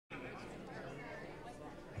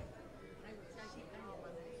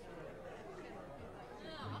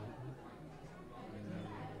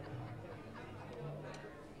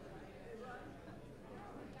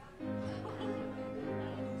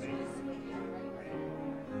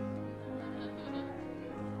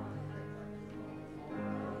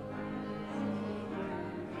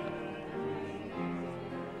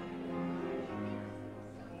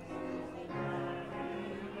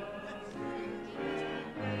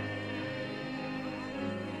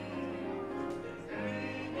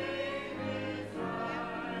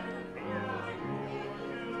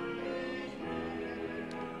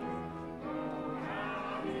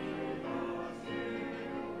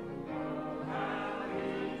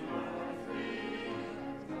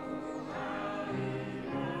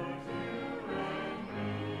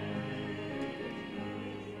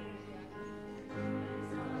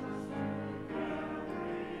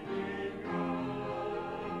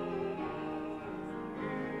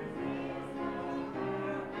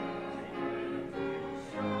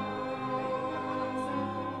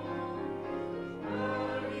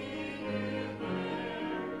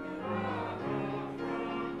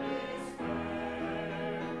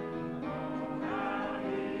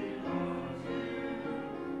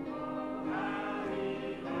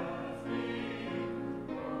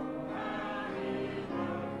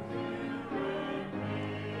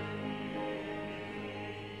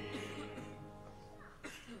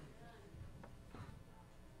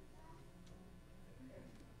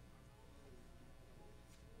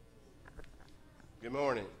Good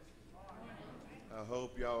morning. I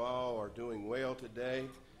hope y'all all are doing well today.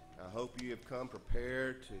 I hope you have come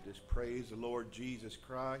prepared to just praise the Lord Jesus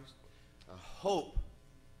Christ. I hope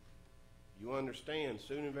you understand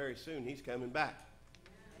soon and very soon He's coming back.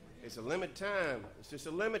 It's a limited time. It's just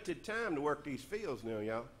a limited time to work these fields now,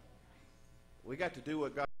 y'all. We got to do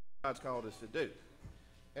what God's called us to do.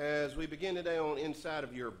 As we begin today on inside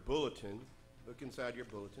of your bulletin, look inside your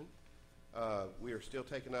bulletin. We are still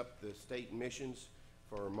taking up the state missions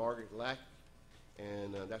for Margaret Lack,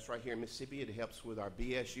 and that's right here in Mississippi. It helps with our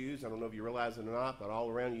BSUs. I don't know if you realize it or not, but all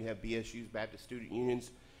around you have BSUs, Baptist Student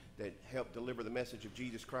Unions, that help deliver the message of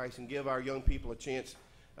Jesus Christ and give our young people a chance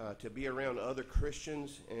to be around other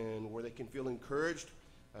Christians and where they can feel encouraged.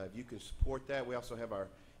 If you can support that, we also have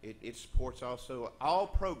it supports also all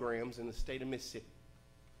programs in the state of Mississippi.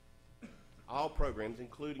 All programs,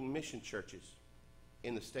 including mission churches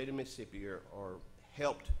in the state of Mississippi, are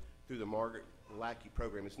helped through the Margaret Lackey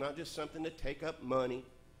program. It's not just something to take up money.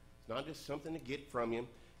 It's not just something to get from you.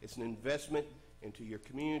 It's an investment into your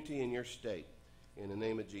community and your state in the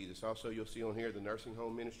name of Jesus. Also, you'll see on here the nursing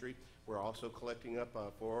home ministry. We're also collecting up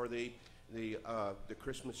for the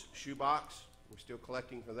Christmas shoebox. We're still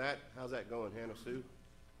collecting for that. How's that going, Hannah Sue?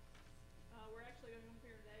 We're actually going to come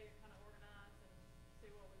here today and kind of organize and see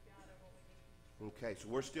what we've got and what we need. Okay, so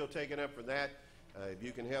we're still taking up for that. If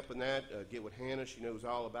you can help in that, get with Hannah. She knows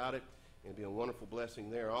all about it. It'll be a wonderful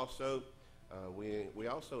blessing there. Also, we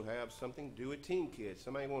also have something to do with Team Kids.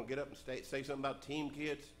 Somebody want to get up and say something about Team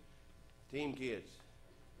Kids? Team Kids.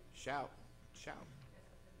 Shout. Shout.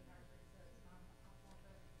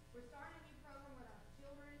 We're starting a new program with our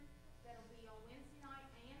children that'll be on Wednesday night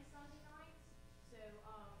and Sunday nights. So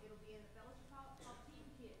it'll be in the fellowship hall. It's called Team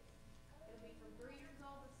Kids. It'll be from 3 years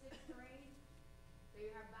old to 6th grade.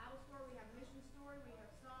 We have Bible story, we have mission story, we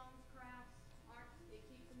have songs, crafts, arts. It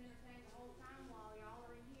keeps them entertained the whole time while y'all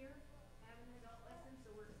are in here having an adult lesson. So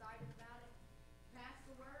we're excited about it. Pass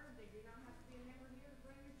the word. They do not have to be a member here to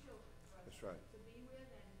bring your children. That's right. To be with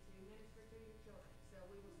and to minister to your children. So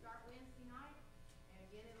we will start Wednesday night, and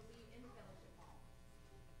again it'll be in the fellowship hall.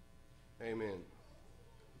 Amen.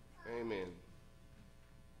 Amen.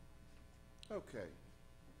 Okay.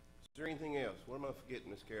 Is there anything else? What am I forgetting,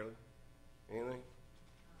 Miss Carolyn? Anything?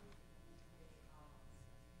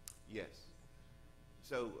 Yes.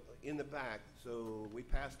 So in the back, so we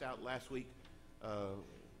passed out last week a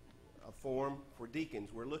form for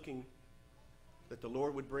deacons. We're looking that the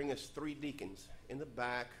Lord would bring us 3 deacons. In the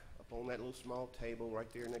back, up on that little small table right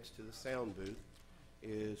there next to the sound booth,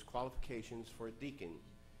 is qualifications for a deacon.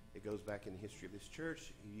 It goes back in the history of this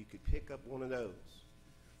church. You could pick up one of those.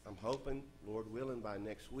 I'm hoping, Lord willing, by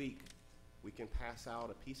next week we can pass out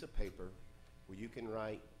a piece of paper where you can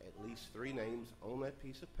write at least 3 names on that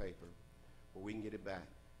piece of paper where we can get it back,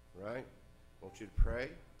 right? I want you to pray.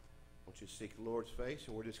 I want you to seek the Lord's face,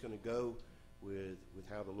 and we're just going to go with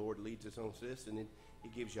how the Lord leads us on this, and it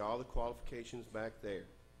gives you all the qualifications back there.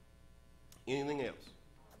 Anything else?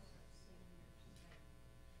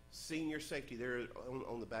 Senior safety. There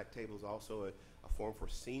on the back table is also a form for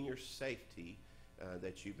senior safety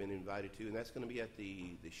that you've been invited to, and that's going to be at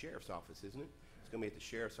the sheriff's office, isn't it? It's going to be at the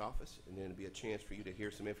sheriff's office, and then it'll be a chance for you to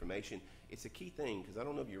hear some information. It's a key thing, because I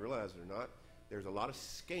don't know if you realize it or not, there's a lot of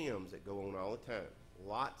scams that go on all the time.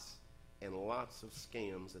 Lots and lots of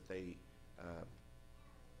scams that they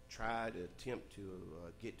try to attempt to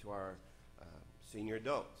get to our senior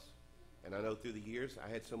adults. And I know through the years,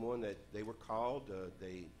 I had someone that they were called,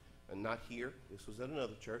 not here, this was at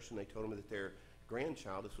another church, and they told them that their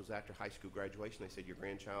grandchild, this was after high school graduation, they said your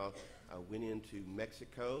grandchild went into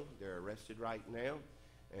Mexico. They're arrested right now,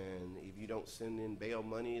 and if you don't send in bail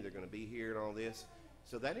money, they're going to be here and all this.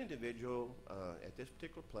 So that individual at this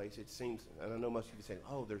particular place, it seems, and I know most of you say,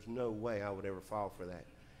 oh, there's no way I would ever fall for that.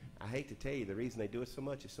 I hate to tell you, the reason they do it so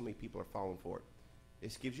much is so many people are falling for it.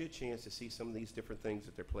 This gives you a chance to see some of these different things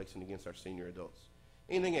that they're placing against our senior adults.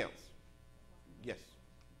 Anything else? Yes.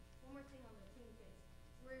 One more thing on the Team Kids.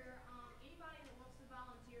 Where anybody that wants to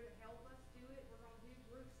volunteer to help us do it, we're going to do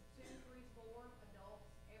groups of 2, 3, 4 adults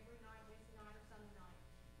every night, Wednesday night or Sunday night.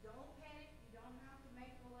 Don't panic. You don't have to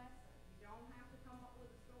make a lesson. You don't have to come up with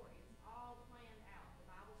a story. It's all planned out. The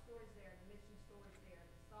Bible story's there. The mission story's there.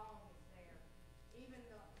 The song is there. Even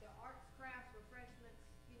the arts, crafts, refreshments,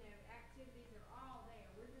 activities are all there.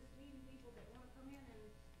 We're just needing people that want to come in and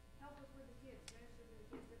help us with the kids, minister to the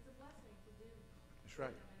kids. It's a blessing to do. That's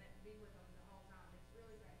right. With them and to be with them the whole time. It's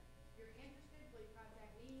really great. If you're interested, please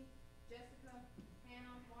contact me, Jessica,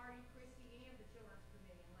 Hannah, Marty, Christy, any of the children's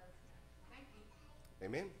committee, and let us know. Thank you.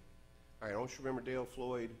 Amen. All right, I want you to remember Dale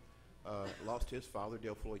Floyd lost his father,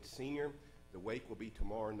 Dale Floyd Sr. The wake will be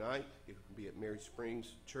tomorrow night. It will be at Mary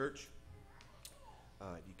Springs Church.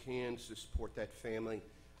 If you can, to support that family.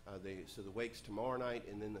 So the wake's tomorrow night,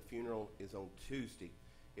 and then the funeral is on Tuesday.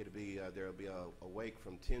 It'll be there'll be a wake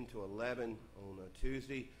from 10 to 11 on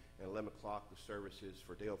Tuesday, and 11 o'clock the services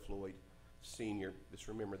for Dale Floyd Sr. Just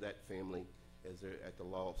remember that family as they're at the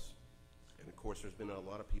loss. And of course, there's been a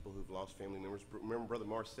lot of people who've lost family members. Remember Brother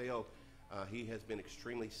Marcel, he has been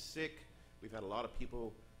extremely sick. We've had a lot of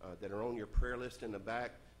people that are on your prayer list in the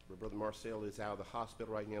back. But Brother Marcel is out of the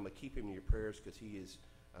hospital right now, but keep him in your prayers because he is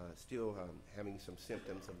still having some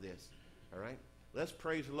symptoms of this. All right? Let's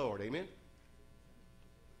praise the Lord. Amen?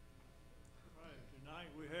 All right, tonight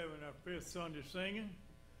we're having our 5th Sunday singing.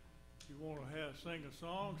 If you want to sing a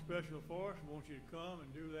song special for us, I want you to come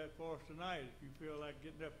and do that for us tonight if you feel like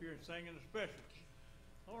getting up here and singing a special.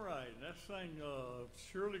 All right, let's sing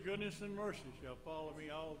Surely Goodness and Mercy Shall Follow Me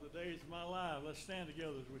All the Days of My Life. Let's stand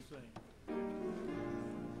together as we sing.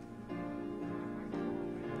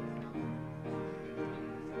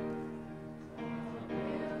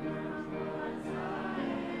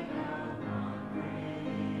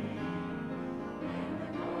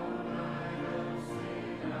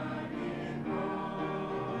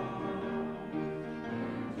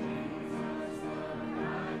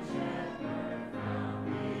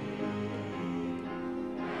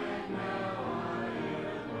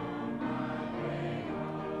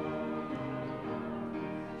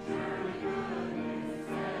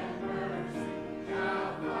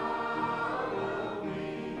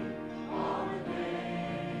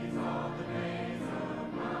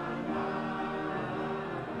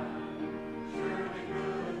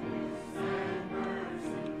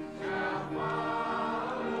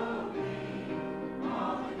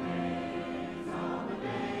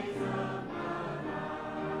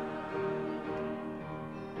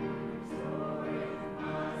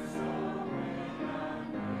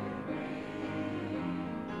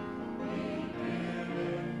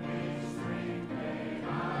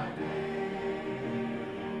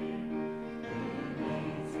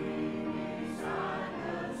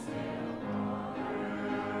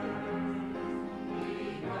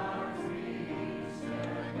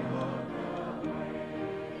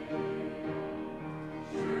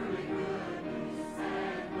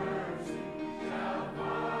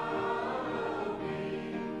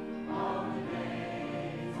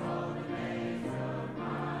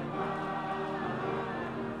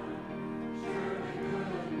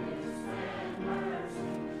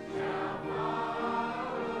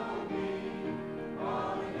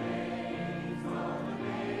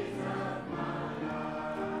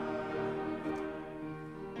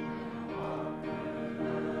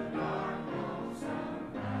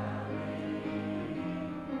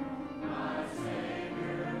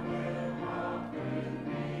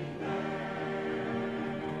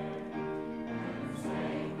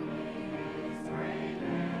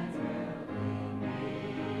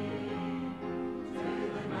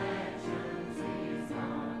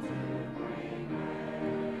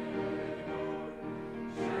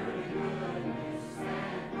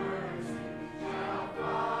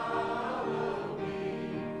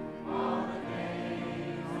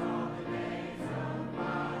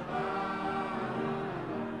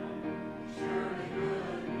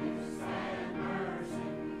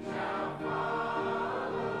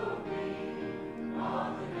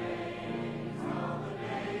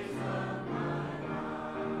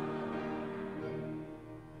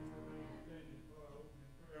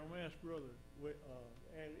 Brother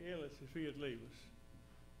Ellis, if he would leave us.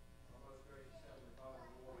 Our most gracious Heavenly Father,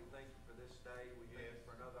 Lord, we thank you for this day. We thank you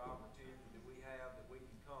for another opportunity that we have that we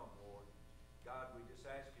can come, Lord. God, we just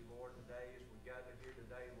ask you, Lord, today as we gather here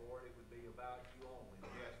today, Lord, it would be about you only.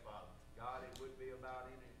 Lord. Yes, Father. God, it would be about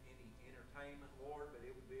any entertainment, Lord, but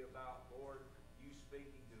it would be about, Lord, you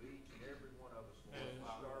speaking to each and every one of us, Lord.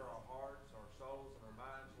 Stir our hearts, our souls, and our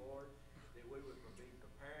minds, Lord, that we would be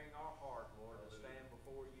preparing our heart, Lord, to stand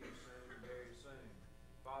before you soon, very soon.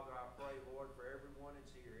 Father, I pray, Lord, for everyone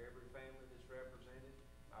that's here, every family that's represented.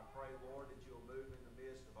 I pray, Lord, that you'll move in the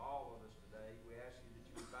midst of all of us today. We ask you that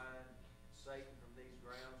you would bind Satan from these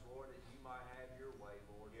grounds, Lord, that you might have your way,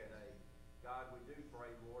 Lord, today. God, we do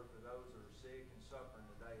pray, Lord, for those that are sick and suffering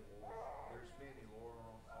today, Lord. There's many, Lord,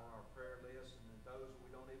 on our prayer list, and those we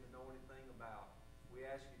don't even know anything about. We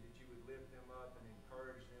ask you that you would lift them up and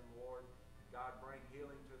encourage them, Lord. God, bring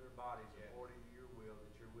healing to their bodies according to your will,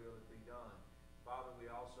 that your will would be done. Father, we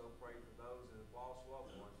also pray for those that have lost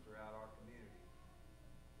loved ones throughout our community.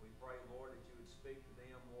 We pray, Lord, that you would speak to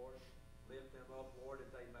them, Lord. Lift them up, Lord,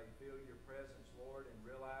 that they may feel your presence, Lord, and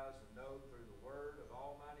realize and know through the word of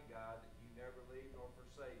Almighty God that you never leave nor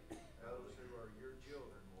forsake those who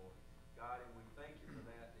God, and we thank you for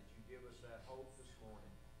that you give us that hope this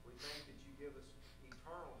morning. We thank that you give us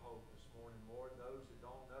eternal hope this morning, Lord. Those that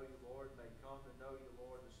don't know you, Lord, may come to know you,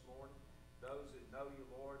 Lord, this morning. Those that know you,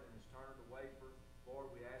 Lord, and has turned away from,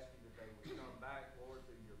 Lord, we ask you that they would come back, Lord,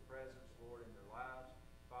 through your presence, Lord, in their lives.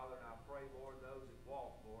 Father, and I pray, Lord, those that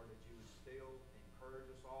walk, Lord, that you would still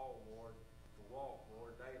encourage us all, Lord, to walk,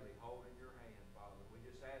 Lord, daily, holding your hand, Father. We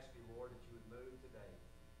just ask you, Lord, that you would move today.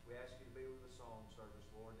 We ask you to be with the song service,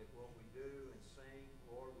 Lord, that what we do and sing,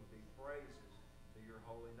 Lord, would be praises to your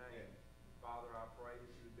holy name. Father, I pray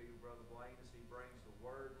that you would be with Brother Blaine as he brings the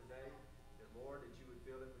word today, that, Lord, that you would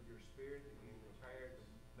fill him with your spirit, that you prepared the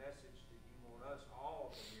message that you want us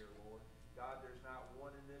all to hear, Lord. God, there's not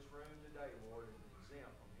one in this room today, Lord, that is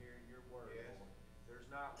exempt from hearing your word, Lord.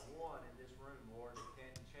 There's not one in this room, Lord, that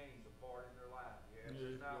can change a part in their life.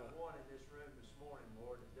 There's not one in this room this morning,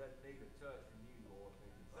 Lord, that doesn't need a touch from you, Lord.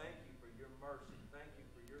 Thank you for your mercy. Thank you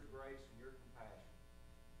for your grace and your compassion.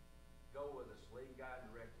 Go with us, lead, guide, and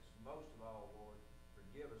direct us. Most of all, Lord,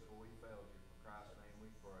 forgive us where we failed you. For Christ's name we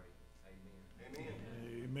pray. Amen. Amen.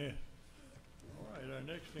 Amen. All right, our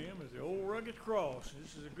next hymn is the Old Rugged Cross.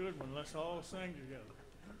 This is a good one. Let's all sing together.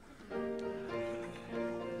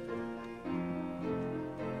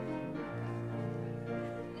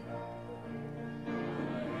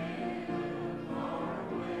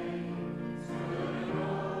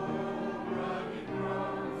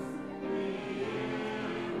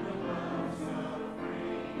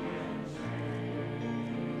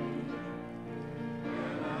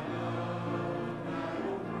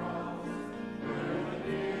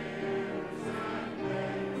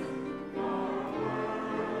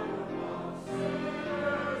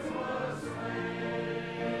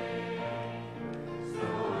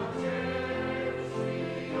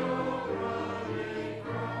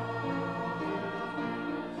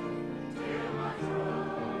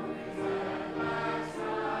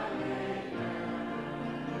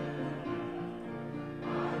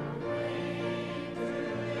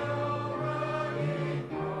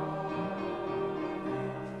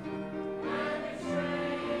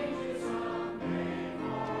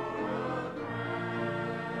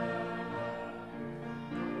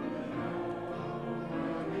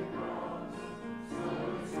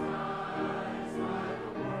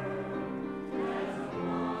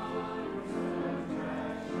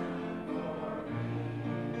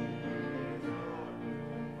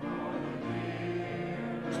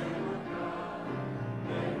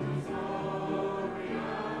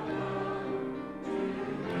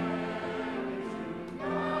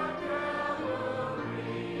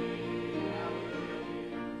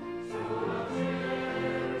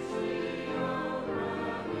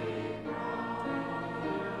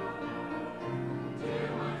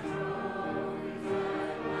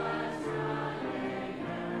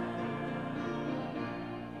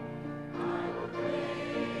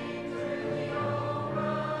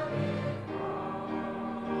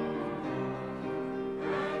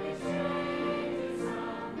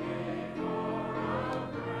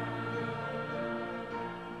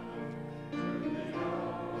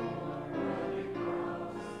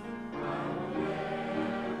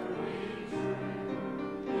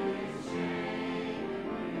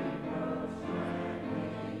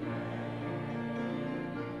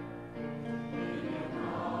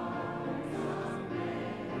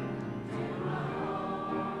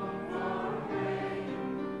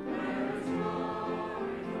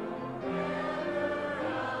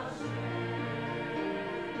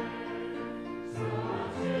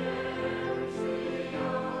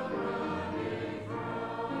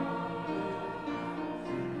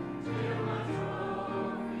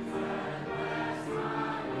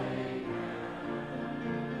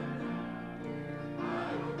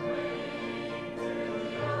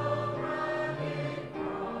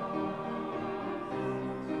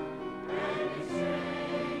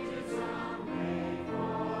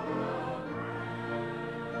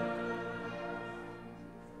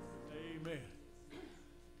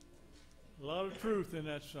 Truth in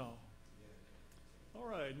that song. All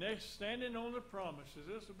right, next, Standing on the Promises.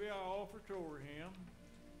 This will be our offertory hymn.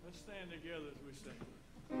 Let's stand together as we sing.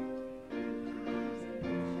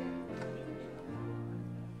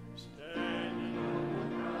 Standing on the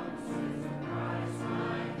promises of Christ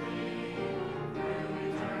my King, through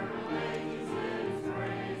eternal ages His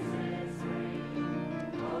praises ring.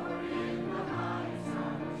 Glory in the highest, I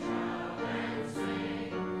will shout and sing,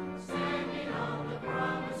 standing on the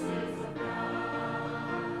promises of God.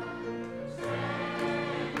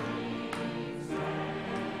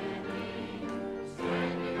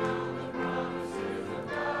 Standing on the promises of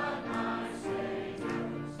God, my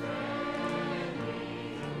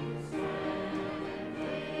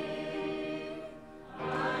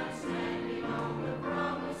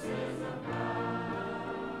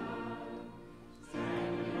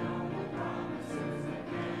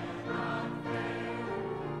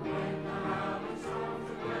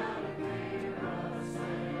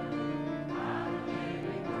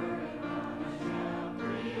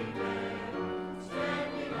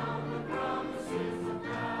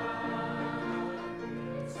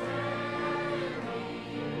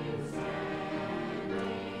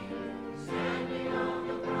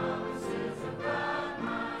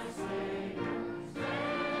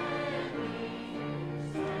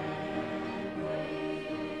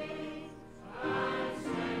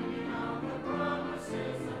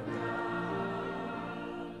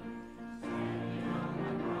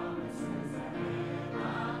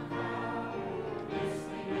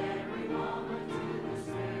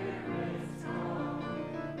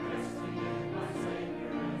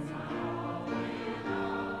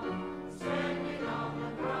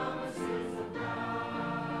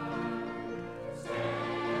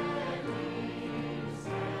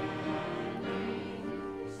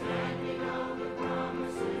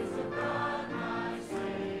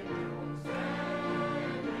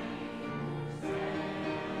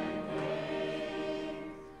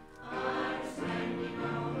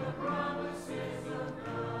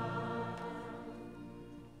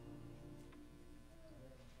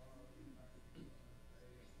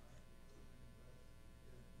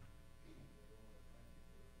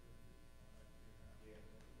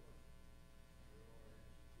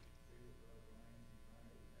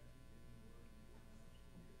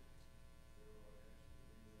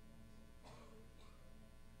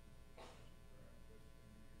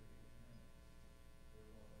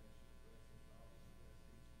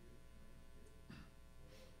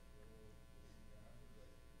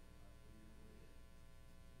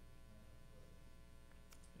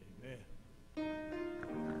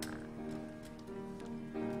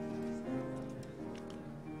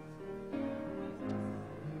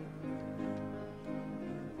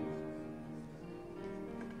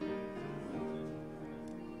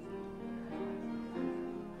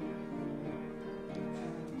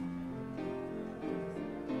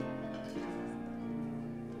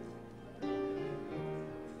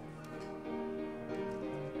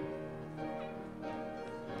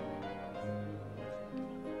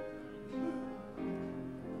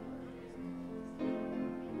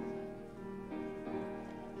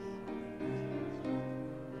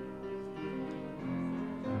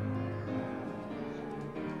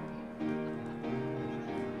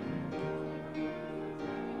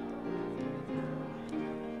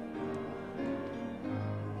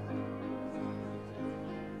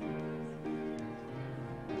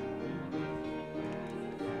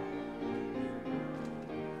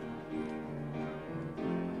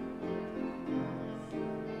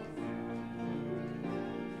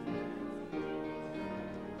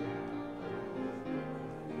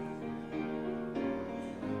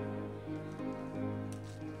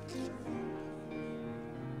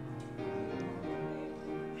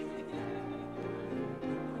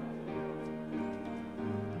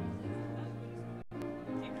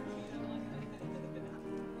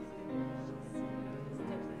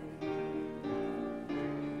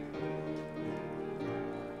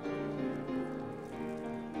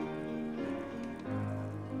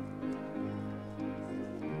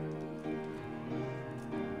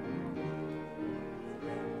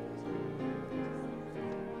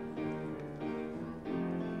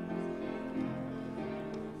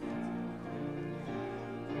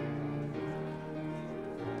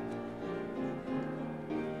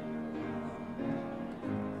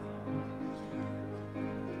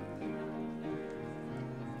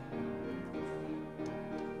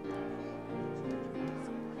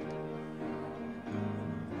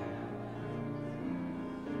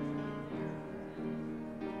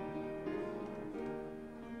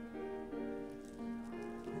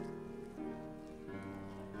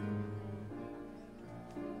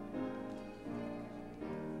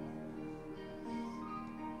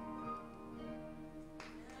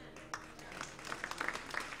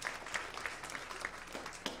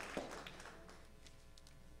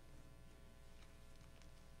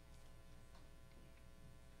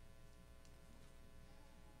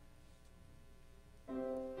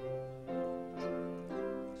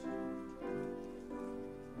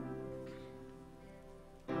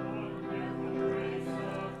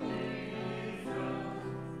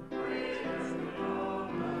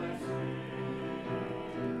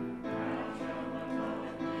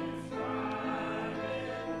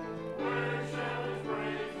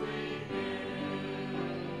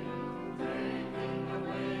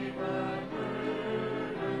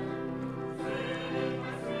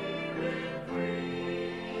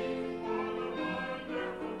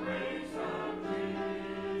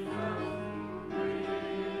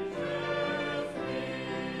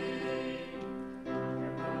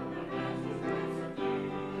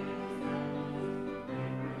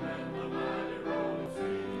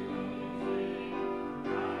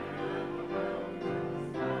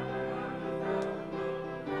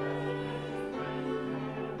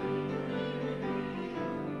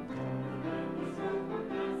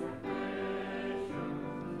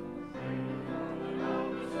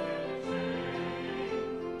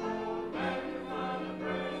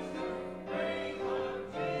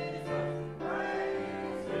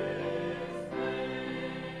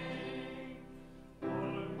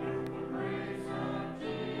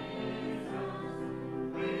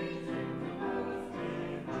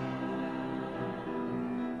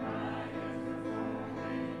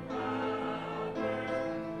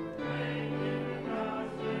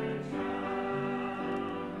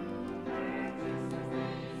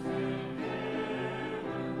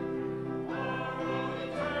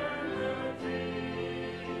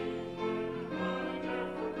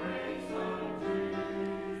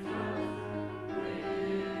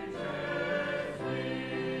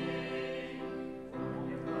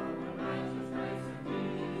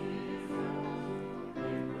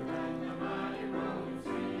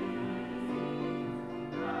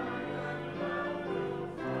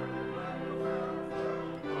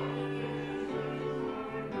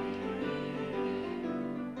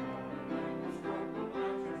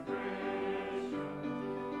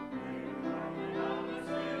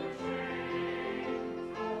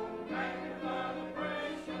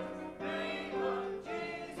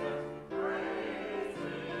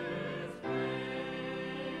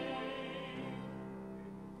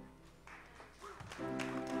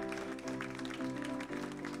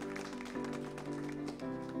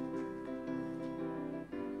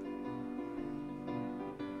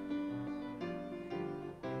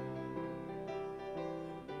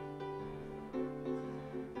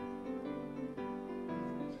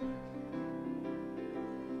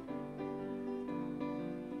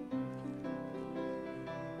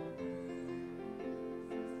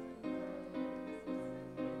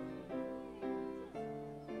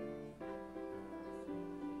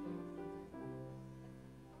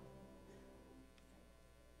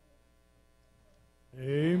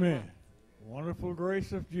wonderful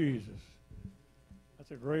grace of Jesus.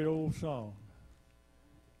 That's a great old song.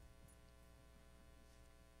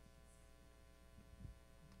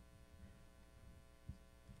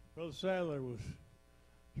 Brother Sadler was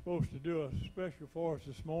supposed to do a special for us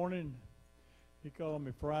this morning. He called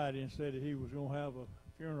me Friday and said that he was going to have a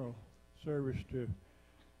funeral service to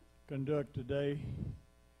conduct today.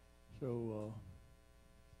 So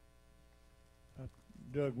I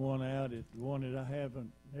dug one out. It's one that I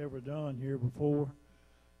haven't ever done here before.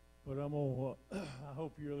 But I'm gonna, I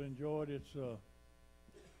hope you'll enjoy it. It's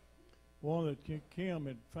one that Kim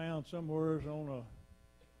had found somewhere on a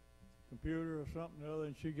computer or something or other,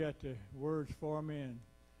 and she got the words for me and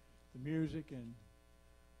the music, and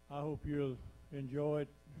I hope you'll enjoy it.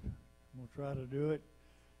 I'm gonna try to do it.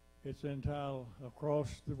 It's entitled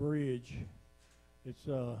 "Across the Bridge." It's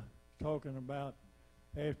talking about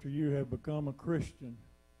after you have become a Christian,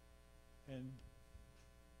 and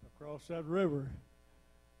across that river,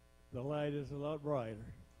 the light is a lot brighter.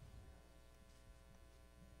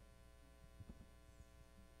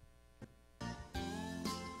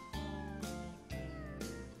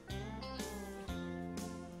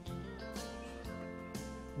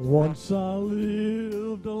 Once I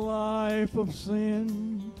lived a life of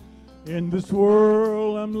sin in this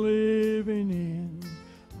world I'm living in.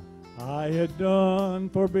 I had done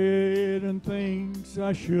forbidden things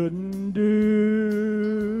I shouldn't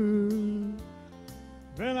do.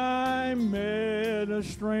 Then I met a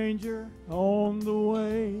stranger on the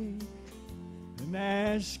way and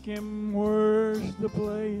asked him where's the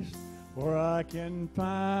place where I can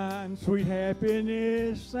find sweet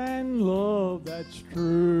happiness and love that's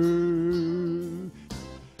true.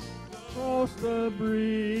 Across the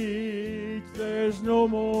bridge there's no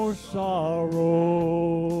more sorrow.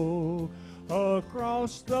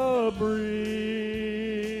 Across the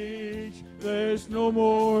bridge there's no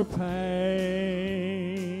more pain.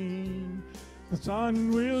 The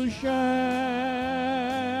sun will shine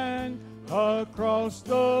across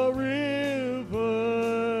the river,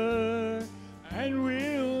 and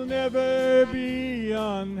we'll never be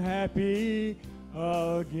unhappy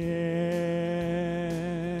again.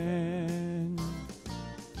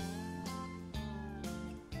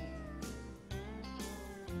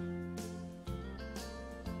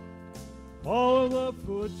 Follow the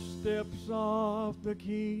footsteps of the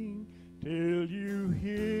King till you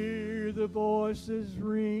hear the voices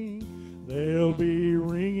ring. They'll be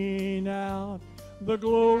ringing out the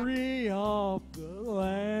glory of the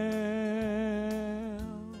Lamb.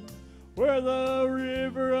 Where the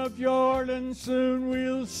river of Jordan soon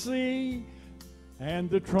we'll see, and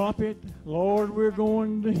the trumpet, Lord, we're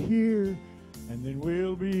going to hear. And then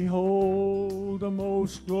we'll behold the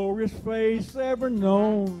most glorious face ever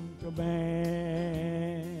known to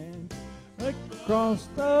man. Across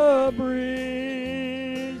the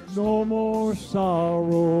bridge, no more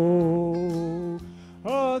sorrow.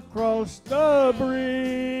 Across the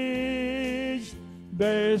bridge,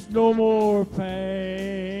 there's no more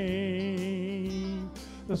pain.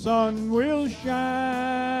 The sun will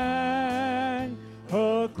shine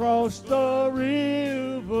across the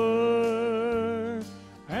river,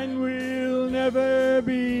 and we'll never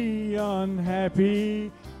be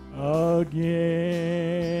unhappy again.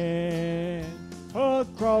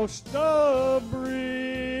 Across the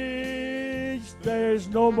bridge there's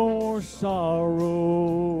no more sorrow.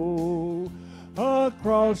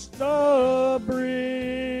 Across the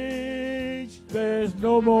bridge there's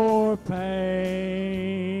no more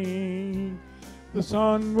pain. The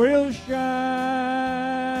sun will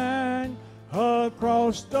shine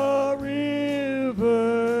across the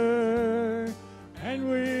river, and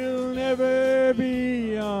we'll never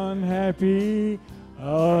be unhappy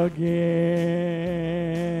again.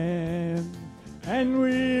 And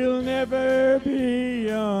we'll never be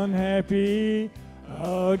unhappy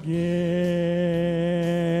again.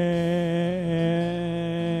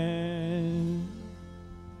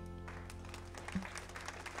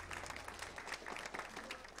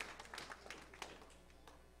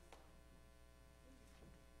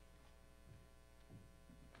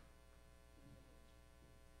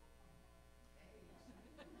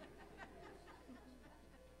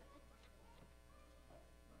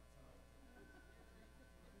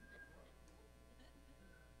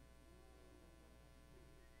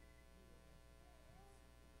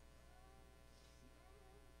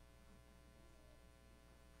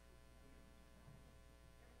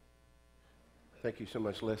 Thank you so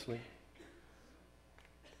much, Leslie.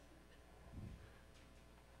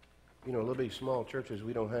 You know, little bitty small churches,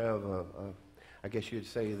 we don't have, I guess you'd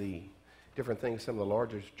say, the different things some of the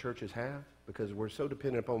larger churches have, because we're so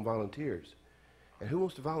dependent upon volunteers. And who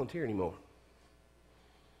wants to volunteer anymore?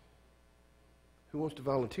 Who wants to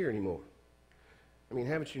volunteer anymore? I mean,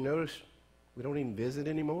 haven't you noticed we don't even visit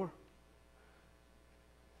anymore?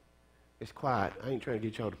 It's quiet. I ain't trying to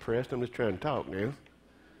get y'all depressed. I'm just trying to talk now.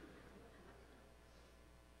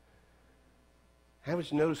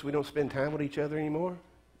 Haven't you noticed we don't spend time with each other anymore?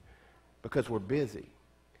 Because we're busy.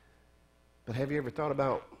 But have you ever thought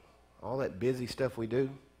about all that busy stuff we do?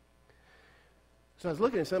 So I was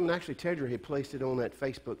looking at something, actually Tedra had placed it on that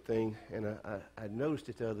Facebook thing, and I noticed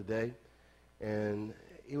it the other day, and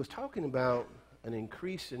it was talking about an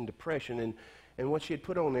increase in depression, and what she had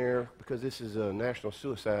put on there, because this is a National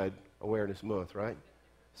Suicide Awareness Month, right?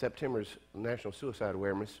 September's National Suicide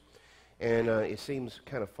Awareness, and it seems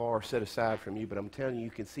kind of far set aside from you, but I'm telling you,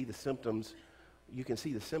 you can see the symptoms. You can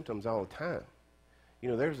see the symptoms all the time. You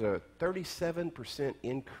know, there's a 37%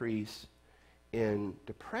 increase in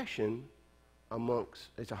depression amongst,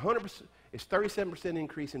 it's 37%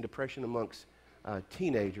 increase in depression amongst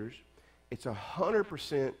teenagers. It's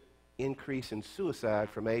 100% increase in suicide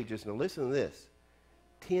from ages, now listen to this,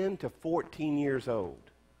 10 to 14 years old.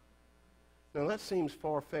 Now that seems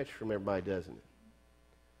far-fetched from everybody, doesn't it?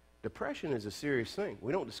 Depression is a serious thing.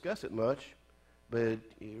 We don't discuss it much, but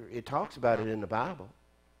it talks about it in the Bible.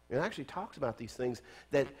 It actually talks about these things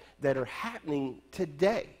that are happening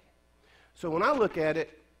today. So when I look at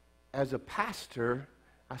it as a pastor,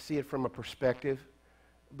 I see it from a perspective,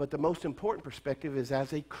 but the most important perspective is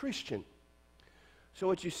as a Christian. So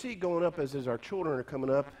what you see going up as our children are coming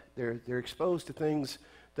up, they're exposed to things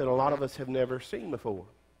that a lot of us have never seen before.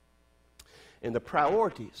 And the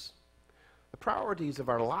priorities of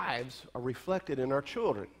our lives are reflected in our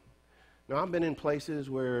children. Now, I've been in places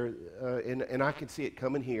where, and I can see it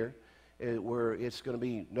coming here, where it's going to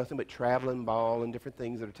be nothing but traveling ball and different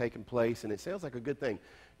things that are taking place, and it sounds like a good thing,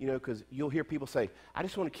 you know, because you'll hear people say, I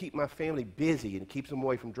just want to keep my family busy, and it keeps them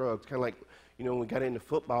away from drugs. Kind of like, you know, when we got into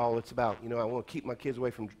football, it's about, you know, I want to keep my kids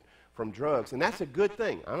away from drugs, and that's a good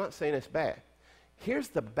thing. I'm not saying it's bad. Here's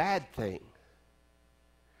the bad thing.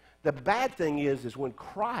 The bad thing is when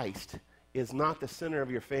Christ is not the center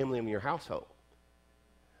of your family and your household.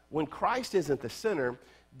 When Christ isn't the center,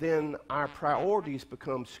 then our priorities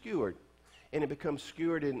become skewed. And it becomes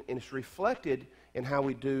skewed, and it's reflected in how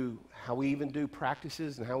we even do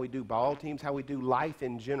practices and how we do ball teams, how we do life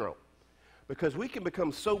in general. Because we can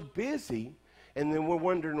become so busy, and then we're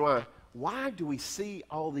wondering why. Why do we see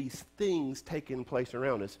all these things taking place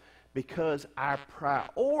around us? Because our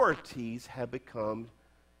priorities have become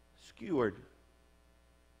skewed.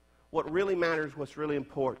 What really matters, what's really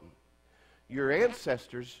important. Your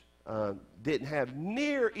ancestors didn't have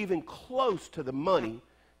near even close to the money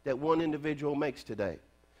that one individual makes today.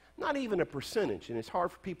 Not even a percentage. And it's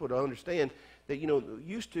hard for people to understand that, you know,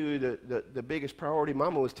 used to the biggest priority,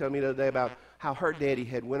 Mama was telling me the other day about how her daddy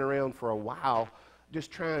had went around for a while just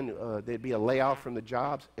trying, there'd be a layoff from the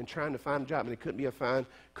jobs and trying to find a job, and they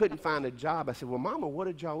couldn't find a job. I said, well, Mama, what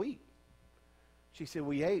did y'all eat? She said,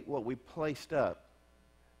 we ate what we placed up,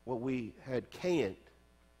 what we had canned.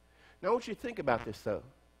 Now, I want you to think about this, though,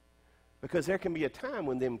 because there can be a time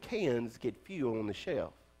when them cans get few on the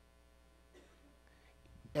shelf.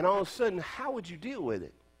 And all of a sudden, how would you deal with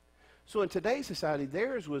it? So in today's society,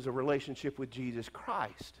 theirs was a relationship with Jesus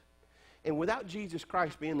Christ. And without Jesus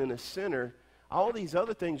Christ being in the center, all these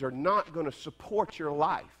other things are not going to support your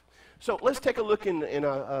life. So let's take a look in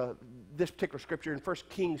this particular scripture in 1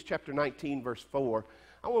 Kings chapter 19, verse 4.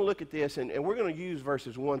 I want to look at this, and we're going to use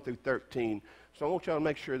verses 1 through 13. So I want y'all to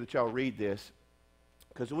make sure that y'all read this.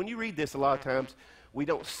 Because when you read this, a lot of times, we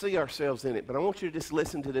don't see ourselves in it. But I want you to just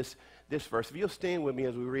listen to this verse. If you'll stand with me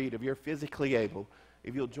as we read, if you're physically able,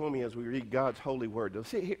 if you'll join me as we read God's holy word.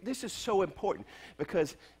 See, here, this is so important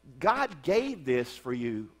because God gave this for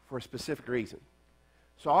you for a specific reason.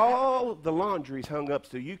 So all the laundry is hung up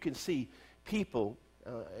so you can see people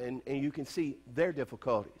and you can see their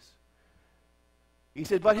difficulties. He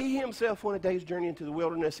said, but he himself went a day's journey into the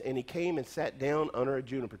wilderness, and he came and sat down under a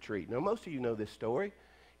juniper tree. Now, most of you know this story.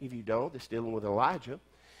 If you don't, it's dealing with Elijah.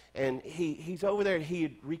 And he's over there, and he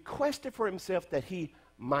had requested for himself that he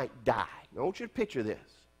might die. Now, I want you to picture this.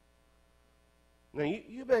 Now,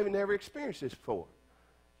 you maybe never experienced this before.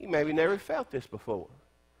 You maybe never felt this before.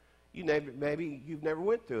 Maybe you've never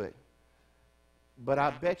went through it. But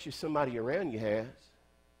I bet you somebody around you has.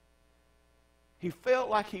 He felt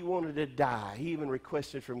like he wanted to die. He even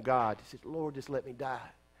requested from God. He said, Lord, just let me die.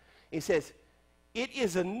 He says, it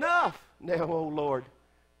is enough now, O Lord.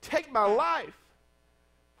 Take my life,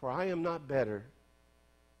 for I am not better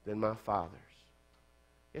than my fathers.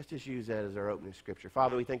 Let's just use that as our opening scripture.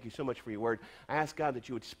 Father, we thank you so much for your word. I ask, God, that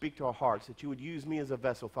you would speak to our hearts, that you would use me as a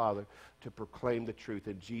vessel, Father, to proclaim the truth.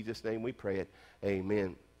 In Jesus' name we pray it.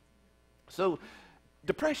 Amen. So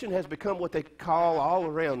depression has become what they call all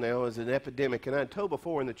around now as an epidemic. And I told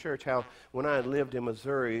before in the church how when I had lived in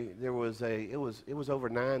Missouri, there was it was over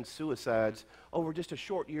 9 suicides over just a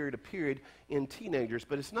short year period in teenagers.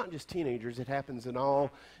 But it's not just teenagers; it happens in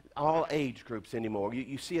all age groups anymore.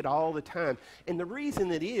 You see it all the time. And the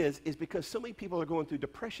reason it is because so many people are going through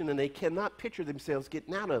depression and they cannot picture themselves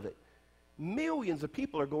getting out of it. Millions of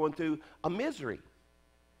people are going through a misery,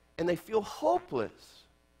 and they feel hopeless.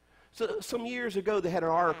 So some years ago, they had an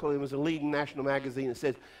article, it was a leading national magazine, that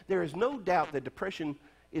says, there is no doubt that depression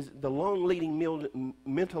is the long-leading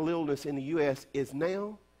mental illness in the U.S. is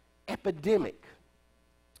now epidemic.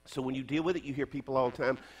 So when you deal with it, you hear people all the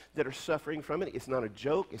time that are suffering from it. It's not a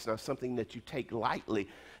joke. It's not something that you take lightly.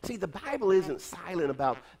 See, the Bible isn't silent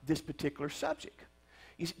about this particular subject.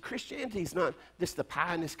 You see, Christianity is not this the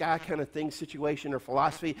pie in the sky kind of thing, situation or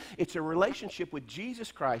philosophy. It's a relationship with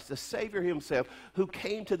Jesus Christ, the Savior himself, who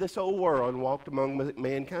came to this old world and walked among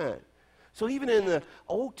mankind. So even in the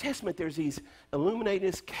Old Testament, there's these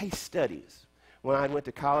illuminated case studies. When I went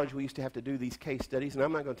to college, we used to have to do these case studies, and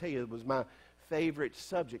I'm not going to tell you it was my favorite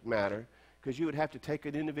subject matter, because you would have to take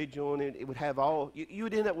an individual and it would have you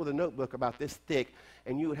would end up with a notebook about this thick,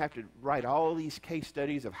 and you would have to write all these case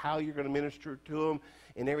studies of how you're going to minister to them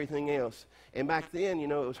and everything else. And back then, it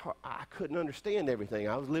was hard. I couldn't understand everything.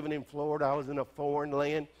 I was living in Florida. I was in a foreign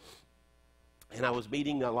land, and I was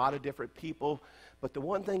meeting a lot of different people. But the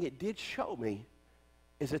one thing it did show me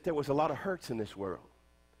is that there was a lot of hurts in this world.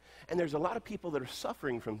 And there's a lot of people that are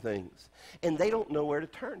suffering from things, and they don't know where to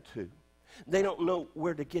turn to. They don't know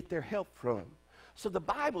where to get their help from. So the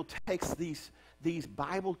Bible takes these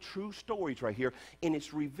Bible true stories right here, and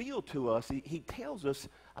it's revealed to us. He tells us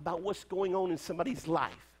about what's going on in somebody's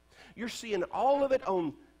life. You're seeing all of it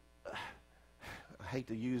on, I hate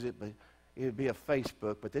to use it, but it would be a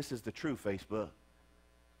Facebook, but this is the true Facebook.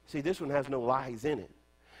 See, this one has no lies in it.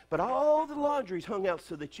 But all the laundry's hung out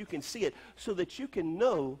so that you can see it, so that you can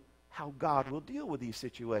know how God will deal with these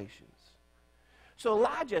situations. So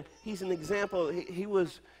Elijah, he's an example.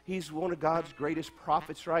 He's one of God's greatest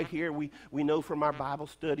prophets right here. We know from our Bible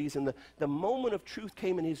studies. And the moment of truth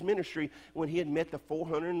came in his ministry when he had met the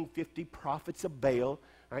 450 prophets of Baal,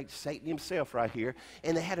 right? Satan himself right here.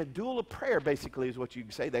 And they had a duel of prayer, basically, is what you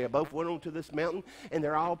can say. They both went onto this mountain, and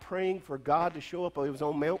they're all praying for God to show up. It was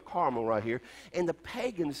on Mount Carmel right here. And the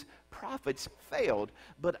pagans' prophets failed,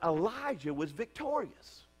 but Elijah was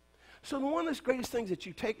victorious. So one of the greatest things that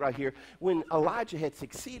you take right here, when Elijah had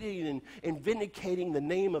succeeded in vindicating the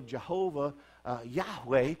name of Jehovah,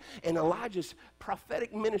 Yahweh, and Elijah's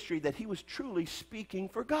prophetic ministry, that he was truly speaking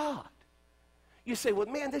for God. You say, well,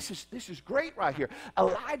 man, this is great right here.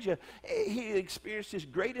 Elijah, he experienced his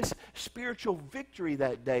greatest spiritual victory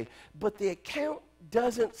that day, but the account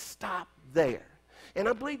doesn't stop there. And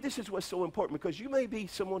I believe this is what's so important, because you may be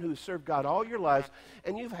someone who's served God all your lives,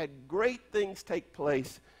 and you've had great things take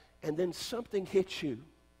place, and then something hits you,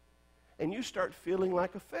 and you start feeling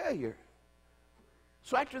like a failure.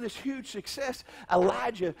 So after this huge success,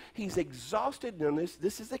 Elijah, he's exhausted. And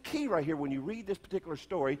this is the key right here when you read this particular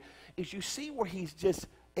story, is you see where he's just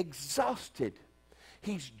exhausted.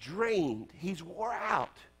 He's drained. He's wore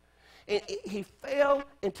out. And he fell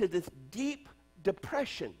into this deep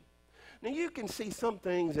depression. Now, you can see some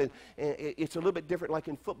things, and it's a little bit different, like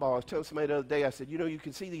in football. I was telling somebody the other day, I said, you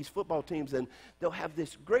can see these football teams, and they'll have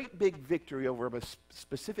this great big victory over a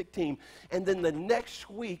specific team, and then the next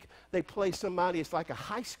week they play somebody, it's like a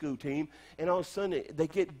high school team, and all of a sudden they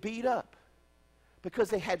get beat up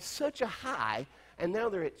because they had such a high, and now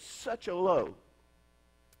they're at such a low.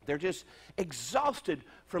 They're just exhausted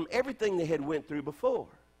from everything they had went through before.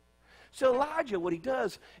 So Elijah, what he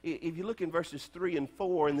does, if you look in verses 3 and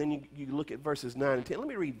 4, and then you look at verses 9 and 10. Let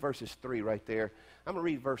me read verses 3 right there. I'm going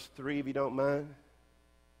to read verse 3 if you don't mind,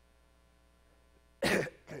 if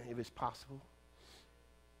it's possible.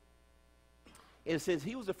 It says,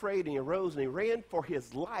 he was afraid, and he arose, and he ran for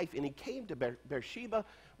his life, and he came to Beersheba,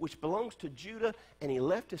 which belongs to Judah, and he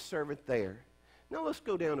left his servant there. Now let's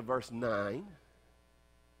go down to verse 9.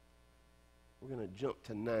 We're going to jump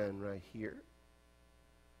to 9 right here.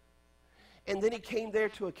 And then he came there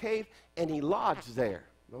to a cave, and he lodged there.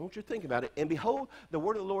 I want you to think about it. And behold, the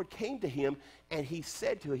word of the Lord came to him, and he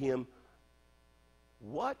said to him,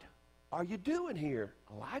 what are you doing here,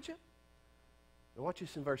 Elijah? Now watch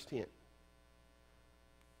this in verse 10.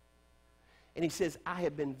 And he says, I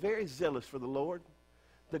have been very zealous for the Lord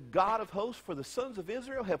the God of hosts, for the sons of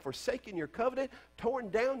Israel have forsaken your covenant, torn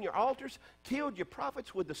down your altars, killed your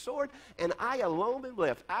prophets with the sword, and I alone am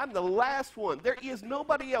left. I'm the last one. There is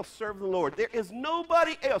nobody else serving the Lord. There is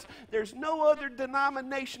nobody else. There's no other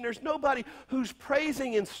denomination. There's nobody who's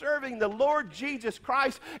praising and serving the Lord Jesus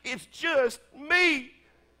Christ. It's just me.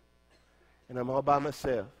 And I'm all by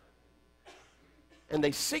myself. And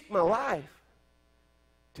they seek my life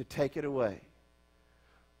to take it away.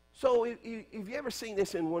 So if you ever seen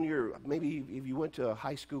this in one of your, maybe if you went to a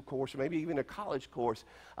high school course or maybe even a college course,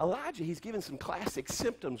 Elijah, he's given some classic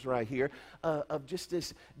symptoms right here of just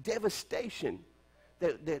this devastation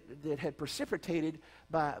that had precipitated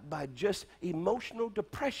by just emotional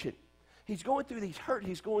depression. He's going through these hurt,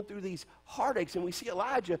 he's going through these heartaches, and we see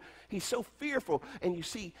Elijah, he's so fearful, and you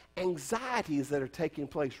see anxieties that are taking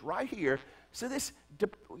place right here. So this,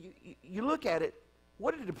 you look at it,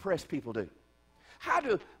 what do depressed people do?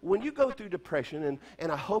 When you go through depression,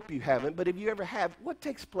 and I hope you haven't, but if you ever have, what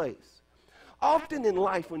takes place? Often in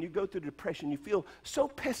life, when you go through depression, you feel so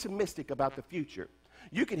pessimistic about the future.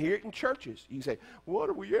 You can hear it in churches. You say, what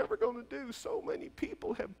are we ever going to do? So many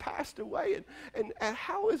people have passed away, and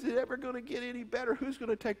how is it ever going to get any better? Who's going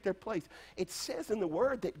to take their place? It says in the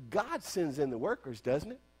Word that God sends in the workers,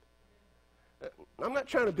 doesn't it? I'm not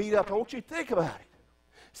trying to beat up. I want you to think about it.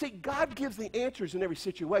 See, God gives the answers in every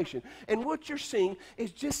situation. And what you're seeing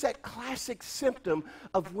is just that classic symptom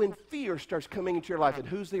of when fear starts coming into your life. And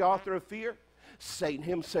who's the author of fear? Satan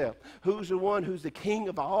himself. Who's the one who's the king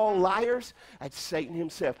of all liars? That's Satan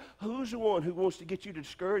himself. Who's the one who wants to get you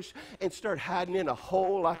discouraged and start hiding in a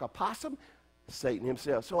hole like a possum? Satan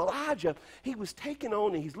himself. So Elijah, he was taken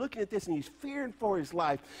on, and he's looking at this, and he's fearing for his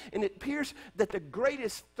life. And it appears that the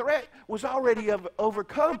greatest threat was already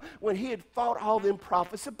overcome when he had fought all them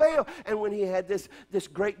prophets of Baal, and when he had this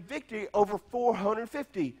great victory over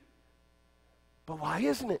 450. But why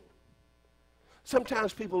isn't it?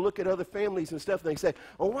 Sometimes people look at other families and stuff, and they say,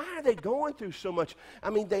 well, why are they going through so much? I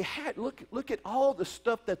mean, they had, look at all the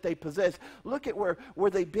stuff that they possess. Look at where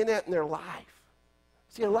they've been at in their life.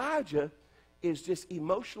 See, Elijah is just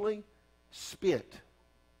emotionally spent.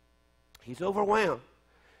 He's overwhelmed.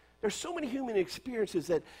 There's so many human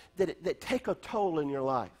experiences that take a toll in your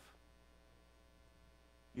life.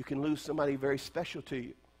 You can lose somebody very special to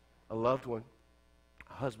you, a loved one,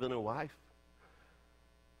 a husband and wife,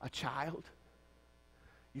 a child.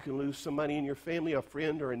 You can lose somebody in your family, a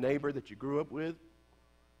friend or a neighbor that you grew up with.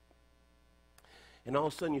 And all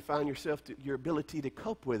of a sudden you find yourself, your ability to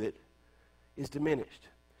cope with it is diminished.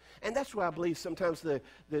 And that's why I believe sometimes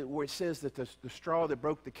where it says that the straw that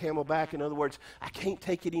broke the camel back, in other words, I can't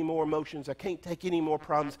take any more emotions, I can't take any more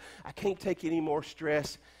problems, I can't take any more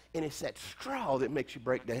stress, and it's that straw that makes you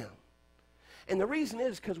break down. And the reason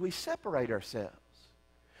is because we separate ourselves.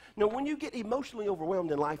 Now, when you get emotionally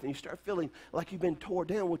overwhelmed in life and you start feeling like you've been torn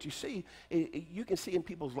down, what you see, you can see in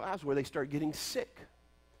people's lives where they start getting sick.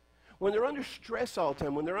 When they're under stress all the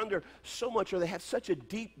time, when they're under so much, or they have such a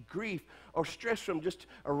deep grief or stress from just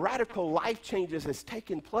a radical life changes that's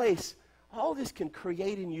taken place, all this can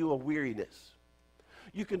create in you a weariness.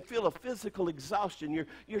 You can feel a physical exhaustion,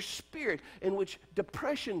 your spirit, in which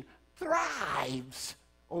depression thrives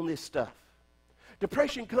on this stuff.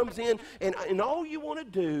 Depression comes in, and all you want to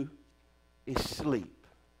do is sleep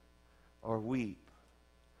or weep.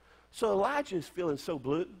 So Elijah is feeling so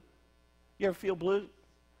blue. You ever feel blue?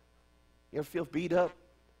 You ever feel beat up?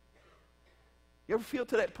 You ever feel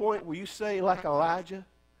to that point where you say, like Elijah,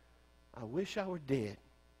 I wish I were dead.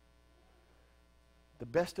 The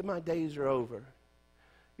best of my days are over.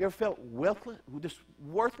 You ever felt just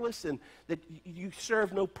worthless, and that you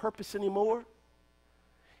serve no purpose anymore?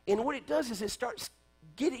 And what it does is it starts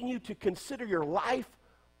getting you to consider your life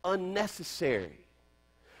unnecessary.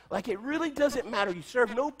 Like it really doesn't matter. You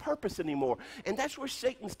serve no purpose anymore. And that's where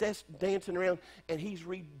Satan's dancing around, and he's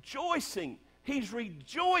rejoicing. He's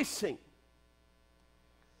rejoicing.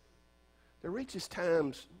 There reaches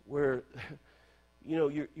times where,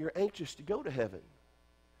 you're anxious to go to heaven.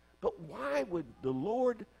 But why would the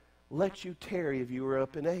Lord let you tarry if you were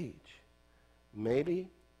up in age? Maybe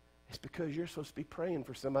it's because you're supposed to be praying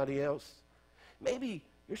for somebody else. Maybe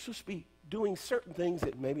you're supposed to be doing certain things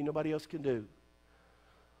that maybe nobody else can do.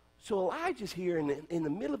 So Elijah's here in the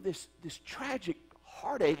middle of this tragic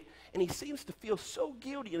heartache, and he seems to feel so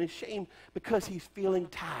guilty and ashamed because he's feeling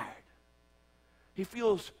tired. He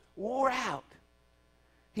feels wore out.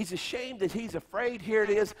 He's ashamed that he's afraid. Here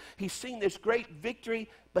it is. He's seen this great victory,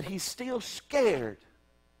 but he's still scared.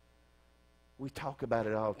 We talk about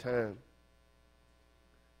it all the time.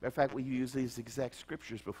 Matter of fact, we use these exact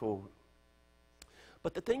scriptures before.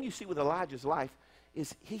 But the thing you see with Elijah's life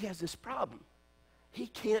is he has this problem. he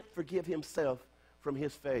can't forgive himself from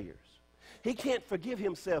his failures. He can't forgive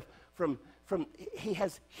himself from he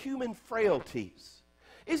has human frailties.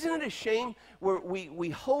 Isn't it a shame where we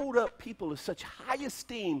hold up people to such high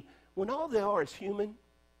esteem when all they are is human?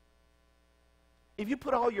 If you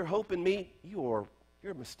put all your hope in me, you're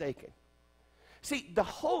mistaken. See, the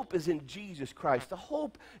hope is in Jesus Christ. The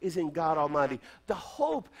hope is in God Almighty. The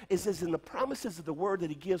hope is in the promises of the Word that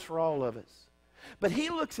he gives for all of us. But he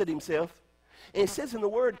looks at himself, and it says in the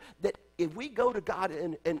Word that if we go to God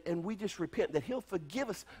and we just repent, that he'll forgive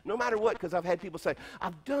us no matter what. Because I've had people say,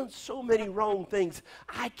 I've done so many wrong things,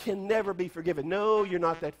 I can never be forgiven. No, you're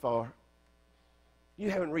not that far. You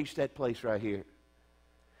haven't reached that place right here.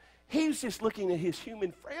 He's just looking at his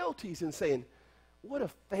human frailties and saying, what a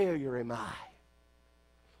failure am I?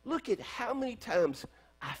 Look at how many times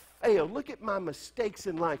I failed. Look at my mistakes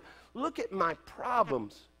in life. Look at my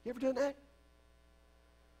problems. You ever done that?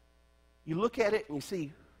 You look at it and you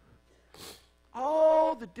see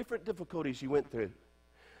all the different difficulties you went through.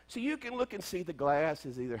 So you can look and see the glass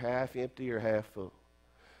is either half empty or half full.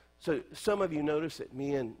 So some of you notice that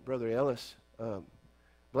me and Brother Ellis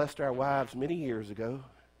blessed our wives many years ago.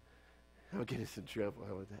 I'll get us in trouble.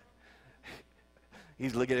 How about that?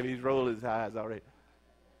 He's looking at me. He's rolling his eyes already.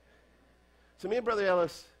 So me and Brother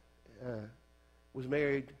Ellis was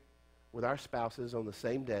married with our spouses on the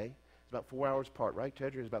same day. It's about 4 hours apart, right,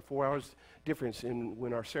 Tedra? It's about 4 hours difference in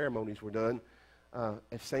when our ceremonies were done at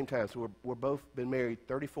the same time. So we're both been married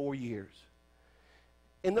 34 years.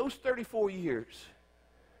 In those 34 years,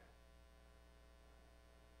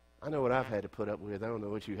 I know what I've had to put up with. I don't know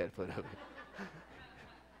what you had to put up with.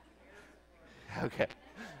 Okay.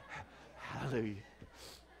 Hallelujah.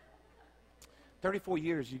 34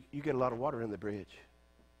 years, you get a lot of water in the bridge.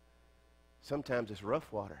 Sometimes it's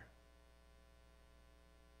rough water.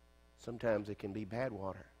 Sometimes it can be bad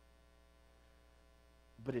water.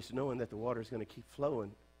 But it's knowing that the water is going to keep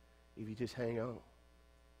flowing if you just hang on.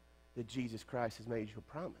 That Jesus Christ has made you a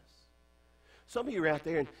promise. Some of you are out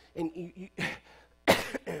there and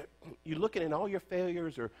you're looking at all your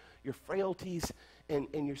failures or your frailties and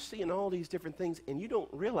you're seeing all these different things and you don't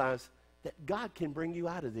realize that God can bring you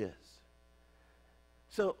out of this.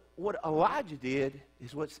 So what Elijah did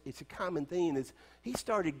is it's a common theme is he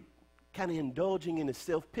started kind of indulging in a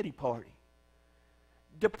self-pity party.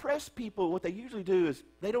 Depressed people, what they usually do is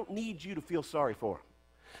they don't need you to feel sorry for them.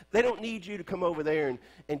 They don't need you to come over there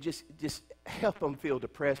and just help them feel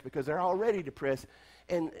depressed because they're already depressed.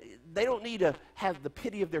 And they don't need to have the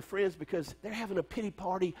pity of their friends because they're having a pity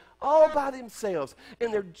party all by themselves.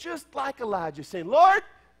 And they're just like Elijah saying, Lord,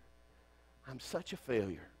 I'm such a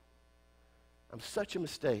failure. I'm such a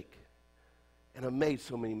mistake. And I've made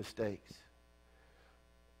so many mistakes.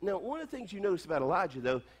 Now, one of the things you notice about Elijah,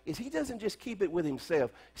 though, is he doesn't just keep it with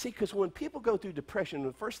himself. See, because when people go through depression,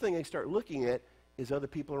 the first thing they start looking at is other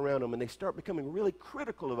people around them, and they start becoming really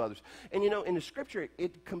critical of others. And, you know, in the Scripture,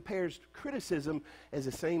 it compares criticism as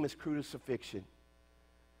the same as crucifixion.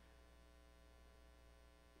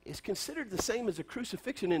 It's considered the same as a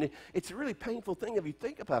crucifixion, and it's a really painful thing if you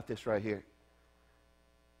think about this right here.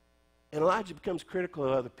 And Elijah becomes critical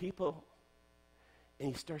of other people, and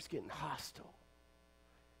he starts getting hostile.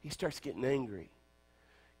 He starts getting angry.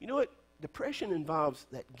 You know what? Depression involves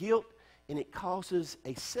that guilt, and it causes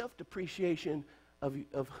a self-depreciation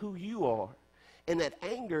of who you are. And that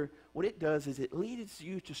anger, what it does is it leads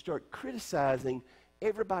you to start criticizing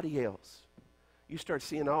everybody else. You start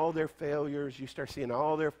seeing all their failures. You start seeing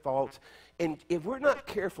all their faults. And if we're not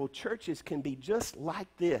careful, churches can be just like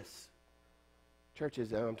this.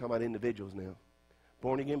 Churches, I'm talking about individuals now,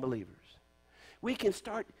 born-again believers. We can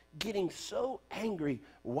start getting so angry.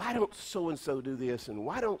 Why don't so-and-so do this? And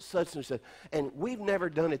why don't such and such? And we've never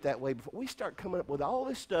done it that way before. We start coming up with all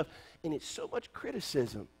this stuff, and it's so much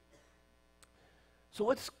criticism. So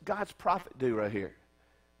what's God's prophet do right here?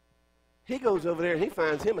 He goes over there, and he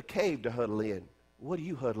finds him a cave to huddle in. What do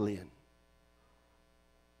you huddle in?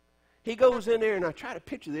 He goes in there, and I try to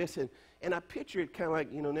picture this, and I picture it kind of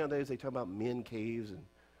like, you know, nowadays they talk about men caves and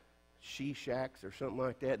she shacks or something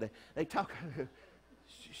like that. They talk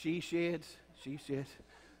she sheds.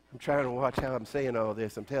 I'm trying to watch how I'm saying all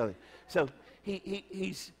this, I'm telling you. So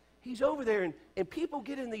he's over there, and people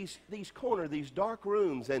get in these corners, these dark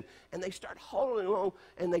rooms, and they start holding along,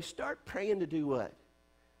 and they start praying to do what?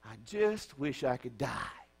 I just wish I could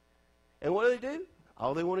die. And what do?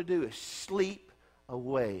 All they want to do is sleep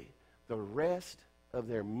away the rest of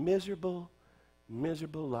their miserable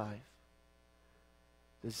life.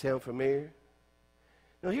 Does it sound familiar?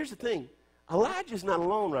 Now, here's the thing. Elijah's not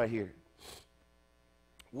alone right here.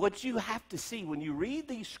 What you have to see when you read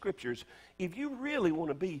these scriptures, if you really want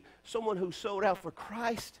to be someone who's sold out for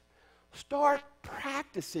Christ, start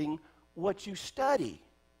practicing what you study.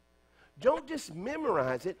 Don't just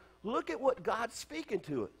memorize it. Look at what God's speaking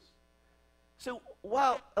to us. So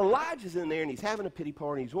while Elijah's in there and he's having a pity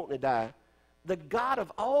party and he's wanting to die, the God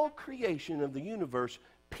of all creation of the universe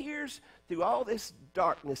peers through all this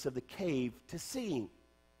darkness of the cave to see him.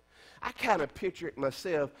 I kind of picture it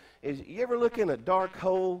myself. You ever look in a dark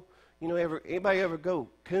hole? You know, anybody ever go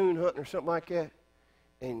coon hunting or something like that?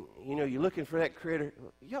 And, you know, you're looking for that critter.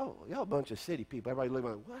 Y'all a bunch of city people. Everybody looking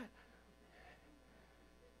like, what?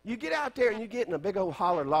 You get out there and you get in a big old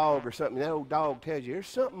holler log or something. That old dog tells you, there's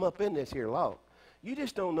something up in this here log. You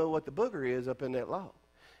just don't know what the booger is up in that log.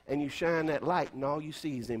 And you shine that light and all you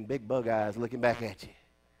see is them big bug eyes looking back at you.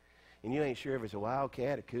 And you ain't sure if it's a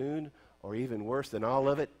wildcat, a coon, or even worse than all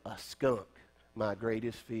of it, a skunk, my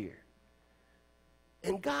greatest fear.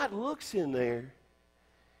 And God looks in there,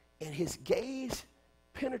 and his gaze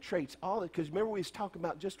penetrates all it. Because remember we was talking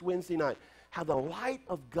about just Wednesday night, how the light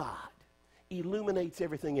of God illuminates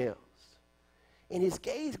everything else. And his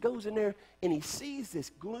gaze goes in there, and he sees this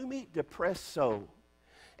gloomy, depressed soul.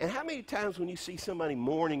 And how many times when you see somebody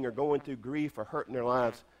mourning or going through grief or hurting their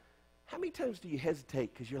lives, how many times do you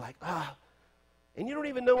hesitate because you're like, and you don't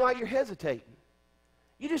even know why you're hesitating.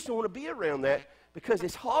 You just don't want to be around that because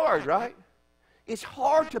it's hard, right? It's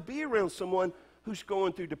hard to be around someone who's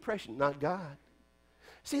going through depression, not God.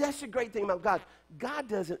 See, that's the great thing about God. God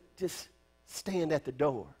doesn't just stand at the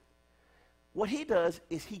door. What he does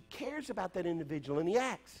is he cares about that individual and he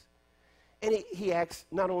acts. And he acts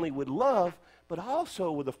not only with love, but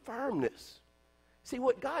also with a firmness. See,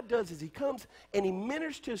 what God does is he comes and he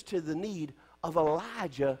ministers to the need of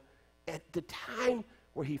Elijah at the time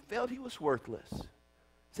where he felt he was worthless.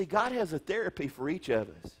 See, God has a therapy for each of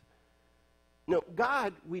us. Now,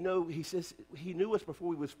 God, we know, he says, he knew us before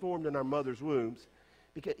we was formed in our mother's wombs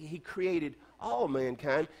because he created all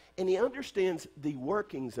mankind, and he understands the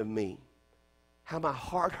workings of me, how my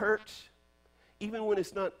heart hurts, even when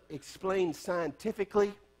it's not explained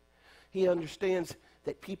scientifically. He understands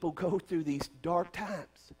that people go through these dark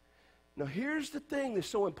times. Now, here's the thing that's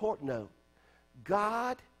so important, though.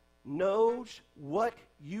 God knows what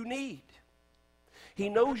you need. He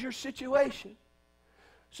knows your situation.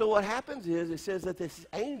 So what happens is, it says that this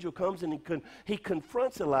angel comes and he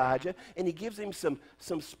confronts Elijah, and he gives him some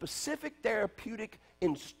specific therapeutic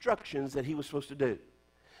instructions that he was supposed to do.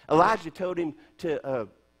 Elijah told him to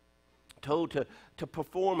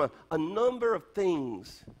perform a number of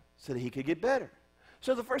things so that he could get better.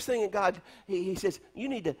 So the first thing that God, he says,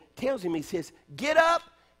 tells him, he says, get up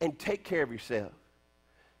and take care of yourself.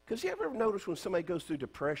 Because you ever notice when somebody goes through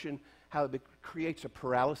depression, how it creates a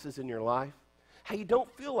paralysis in your life? How you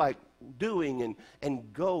don't feel like doing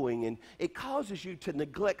and going, and it causes you to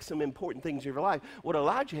neglect some important things in your life. What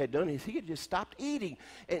Elijah had done is he had just stopped eating.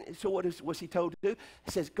 And so what was he told to do?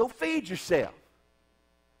 He says, go feed yourself.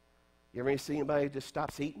 You ever see anybody who just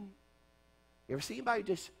stops eating? You ever see anybody who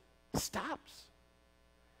just stops?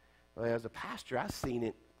 Well, as a pastor, I've seen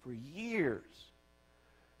it for years.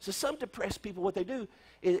 So some depressed people, what they do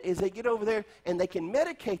is they get over there and they can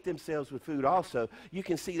medicate themselves with food also. You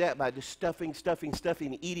can see that by just stuffing,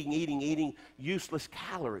 eating useless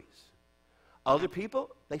calories. Other people,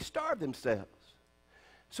 they starve themselves.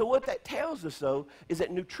 So what that tells us, though, is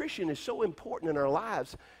that nutrition is so important in our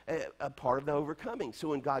lives, a part of the overcoming. So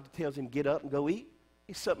when God tells him, get up and go eat,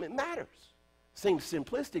 it's something that matters. Seems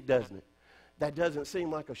simplistic, doesn't it? That doesn't seem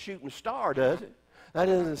like a shooting star, does it? That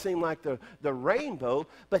doesn't seem like the rainbow,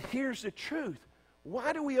 but here's the truth.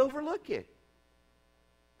 Why do we overlook it?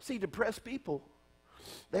 See, depressed people,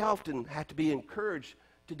 they often have to be encouraged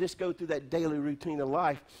to just go through that daily routine of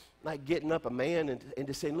life, like getting up a man and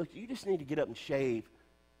just saying, look, you just need to get up and shave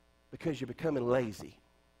because you're becoming lazy.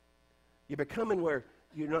 You're becoming where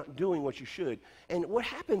you're not doing what you should. And what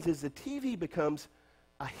happens is the TV becomes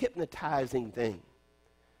a hypnotizing thing.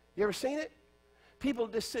 You ever seen it? People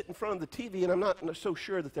just sit in front of the TV, and I'm not so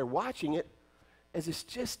sure that they're watching it, as it's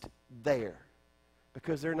just there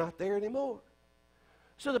because they're not there anymore.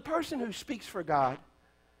 So the person who speaks for God,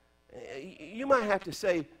 you might have to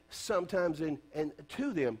say sometimes and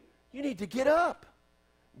to them, you need to get up.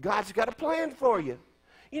 God's got a plan for you.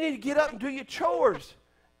 You need to get up and do your chores.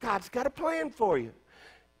 God's got a plan for you.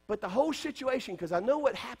 But the whole situation, because I know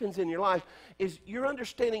what happens in your life, is you're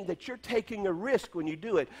understanding that you're taking a risk when you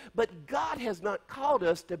do it. But God has not called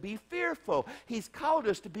us to be fearful. He's called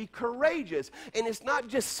us to be courageous. And it's not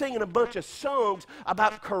just singing a bunch of songs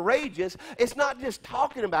about courageous. It's not just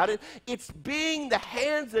talking about it. It's being the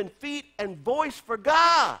hands and feet and voice for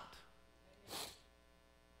God.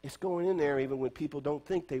 It's going in there even when people don't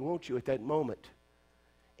think they want you at that moment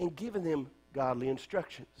and giving them godly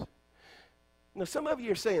instructions. Now, some of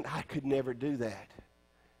you are saying, I could never do that.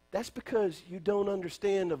 That's because you don't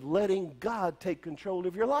understand of letting God take control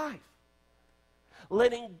of your life.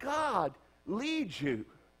 Letting God lead you.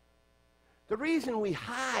 The reason we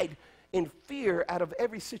hide in fear out of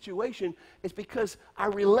every situation is because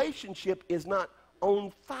our relationship is not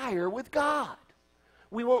on fire with God.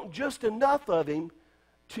 We want just enough of Him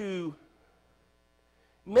to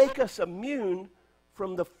make us immune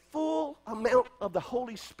from the full amount of the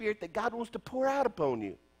Holy Spirit that God wants to pour out upon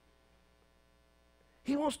you.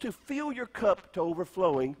 He wants to fill your cup to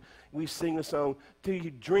overflowing. We sing a song, till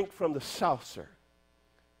you drink from the saucer.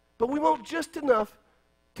 But we want just enough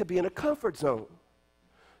to be in a comfort zone.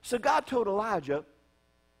 So God told Elijah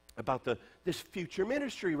about this future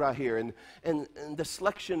ministry right here and the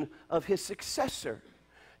selection of his successor.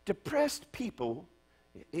 Depressed people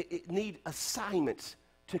need assignments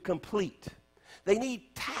to complete. They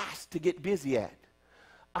need tasks to get busy at.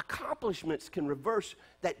 Accomplishments can reverse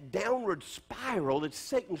that downward spiral that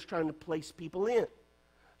Satan's trying to place people in.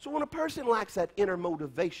 So when a person lacks that inner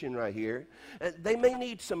motivation right here, they may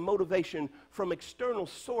need some motivation from external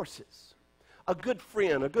sources. A good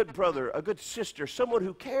friend, a good brother, a good sister, someone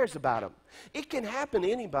who cares about them. It can happen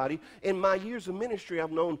to anybody. In my years of ministry,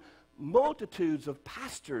 I've known multitudes of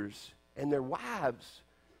pastors and their wives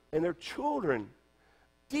and their children,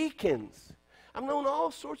 deacons. I've known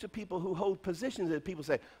all sorts of people who hold positions that people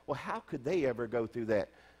say, well, how could they ever go through that?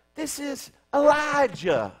 This is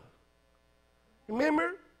Elijah.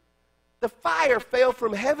 Remember? The fire fell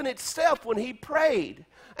from heaven itself when he prayed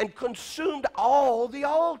and consumed all the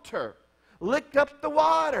altar, licked up the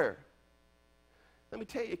water. Let me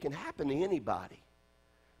tell you, it can happen to anybody.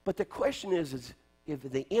 But the question is if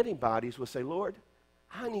the anybodies will say, Lord,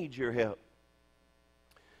 I need your help.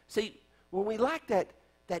 See, when we lack that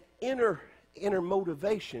inner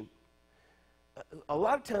motivation, a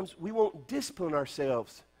lot of times we won't discipline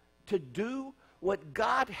ourselves to do what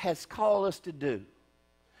God has called us to do.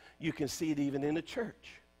 You can see it even in the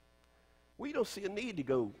church. We don't see a need to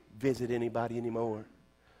go visit anybody anymore.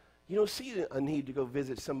 You don't see a need to go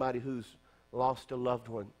visit somebody who's lost a loved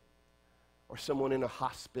one, or someone in a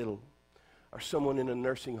hospital, or someone in a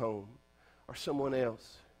nursing home, or someone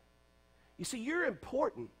else. You see, you're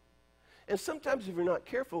important. And sometimes if you're not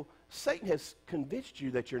careful, Satan has convinced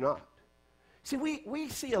you that you're not. See, we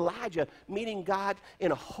see Elijah meeting God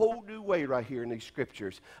in a whole new way right here in these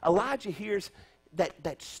scriptures. Elijah hears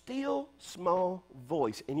that still small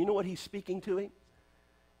voice. And you know what he's speaking to him?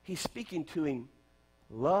 He's speaking to him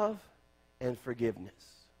love and forgiveness.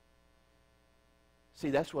 See,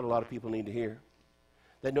 that's what a lot of people need to hear.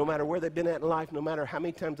 That no matter where they've been at in life, no matter how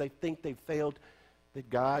many times they think they've failed, that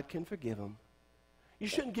God can forgive them. You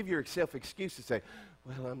shouldn't give yourself excuse to say,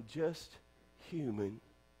 well, I'm just human.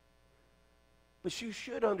 But you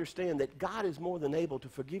should understand that God is more than able to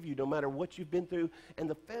forgive you no matter what you've been through and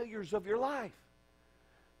the failures of your life.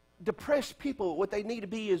 Depressed people, what they need to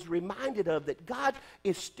be is reminded of that God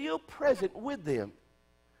is still present with them.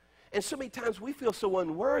 And so many times we feel so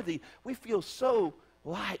unworthy, we feel so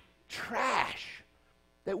like trash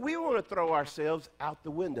that we want to throw ourselves out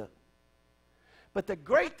the window. But the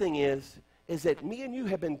great thing is that me and you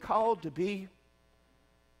have been called to be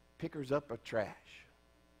pickers up of trash.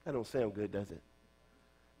 That don't sound good, does it?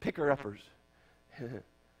 Picker-uppers.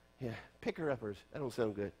 Yeah, picker-uppers. That don't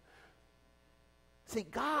sound good. See,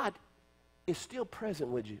 God is still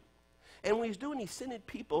present with you. And when he's doing, he's sending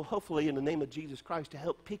people, hopefully in the name of Jesus Christ, to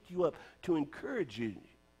help pick you up, to encourage you.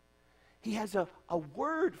 He has a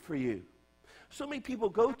word for you. So many people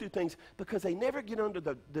go through things because they never get under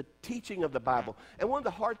the teaching of the Bible. And one of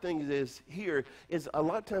the hard things is here is a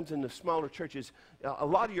lot of times in the smaller churches, a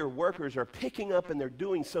lot of your workers are picking up and they're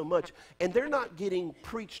doing so much, and they're not getting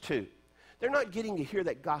preached to. They're not getting to hear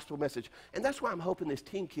that gospel message. And that's why I'm hoping this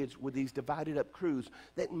Teen Kids with these divided up crews,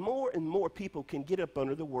 that more and more people can get up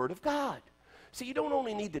under the Word of God. See, you don't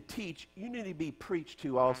only need to teach, you need to be preached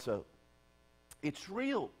to also. It's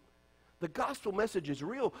real. The gospel message is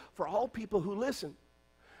real for all people who listen.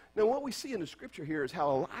 Now, what we see in the scripture here is how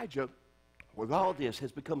Elijah, with all this,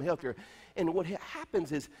 has become healthier. And what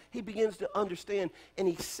happens is he begins to understand and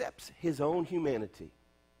he accepts his own humanity,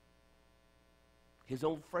 his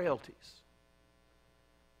own frailties.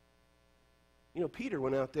 You know, Peter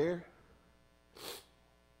went out there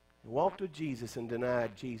and walked with Jesus and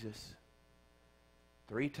denied Jesus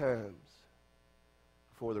 3 times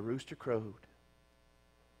before the rooster crowed.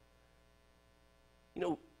 You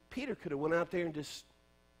know, Peter could have went out there and just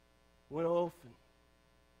went off and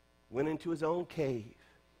went into his own cave.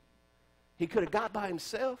 He could have got by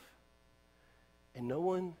himself, and no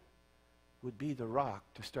one would be the rock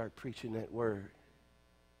to start preaching that word.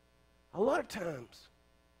 A lot of times,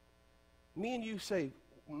 me and you say,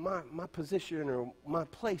 my position or my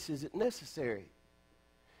place isn't necessary.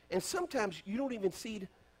 And sometimes you don't even see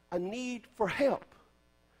a need for help.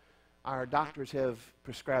 Our doctors have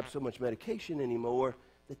prescribed so much medication anymore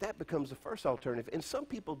that becomes the first alternative. And some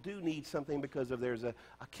people do need something because there's a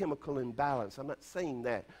chemical imbalance. I'm not saying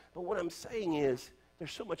that. But what I'm saying is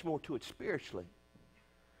there's so much more to it spiritually.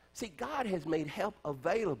 See, God has made help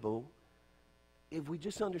available if we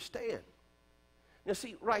just understand. Now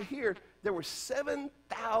see, right here, there were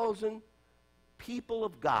 7,000 people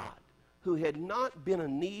of God who had not been a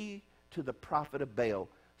knee to the prophet of Baal.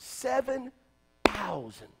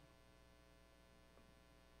 7,000.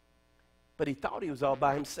 But he thought he was all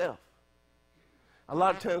by himself. A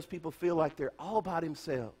lot of times people feel like they're all by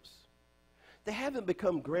themselves. They haven't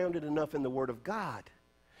become grounded enough in the Word of God.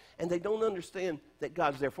 And they don't understand that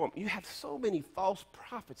God's there for them. You have so many false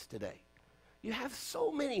prophets today. You have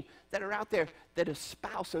so many that are out there that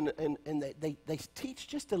espouse and they teach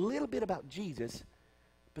just a little bit about Jesus,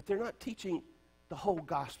 but they're not teaching the whole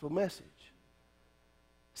gospel message.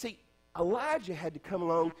 See, Elijah had to come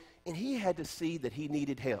along and he had to see that he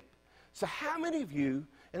needed help. So how many of you,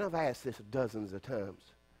 and I've asked this dozens of times,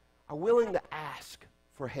 are willing to ask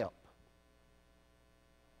for help?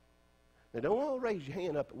 Now don't all raise your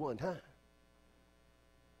hand up at one time.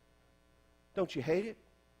 Don't you hate it?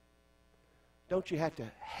 Don't you have to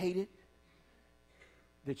hate it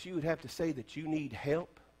that you would have to say that you need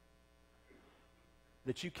help?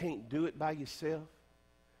 That you can't do it by yourself?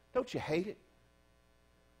 Don't you hate it?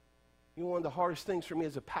 You know, one of the hardest things for me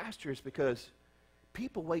as a pastor is because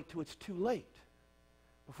people wait till it's too late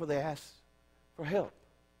before they ask for help.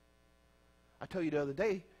 I told you the other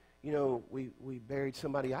day, you know, we buried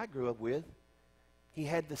somebody I grew up with. He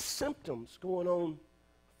had the symptoms going on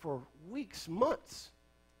for weeks, months,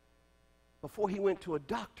 before he went to a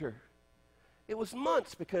doctor. It was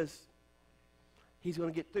months because he's going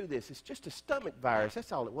to get through this. It's just a stomach virus.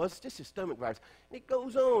 That's all it was. It's just a stomach virus. And it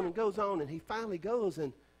goes on and goes on, and he finally goes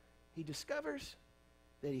and he discovers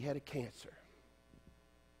that he had a cancer.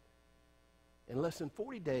 In less than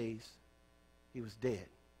 40 days, he was dead.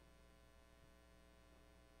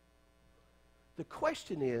 The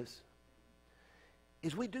question is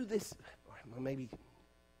we do this, or maybe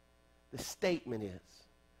the statement is,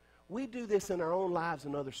 we do this in our own lives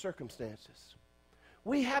and other circumstances.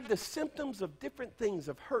 We have the symptoms of different things,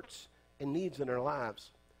 of hurts and needs in our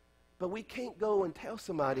lives, but we can't go and tell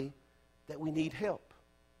somebody that we need help.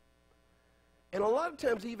 And a lot of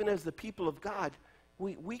times, even as the people of God,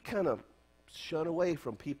 we kind of shun away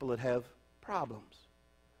from people that have problems.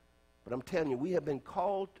 But I'm telling you, we have been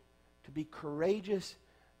called to be courageous,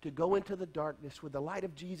 to go into the darkness with the light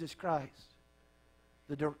of Jesus Christ.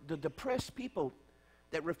 The depressed people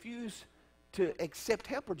that refuse to accept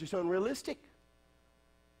help are just unrealistic.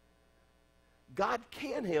 God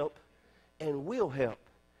can help and will help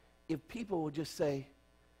if people will just say,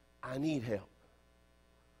 I need help.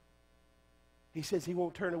 He says he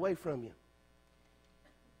won't turn away from you.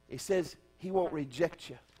 He says he won't reject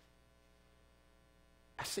you.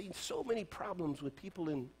 I've seen so many problems with people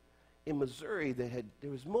in Missouri that there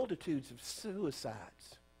was multitudes of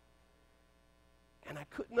suicides. And I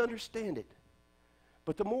couldn't understand it.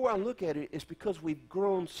 But the more I look at it, it's because we've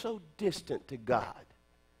grown so distant to God.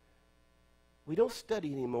 We don't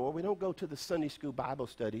study anymore. We don't go to the Sunday school Bible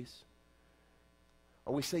studies.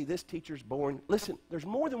 Or we say this teacher's boring. Listen, there's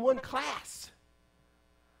more than one class.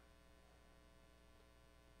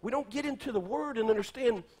 We don't get into the Word and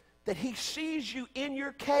understand that He sees you in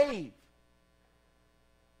your cave.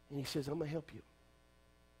 And He says, I'm going to help you.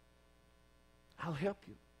 I'll help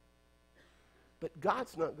you. But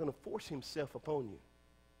God's not going to force Himself upon you.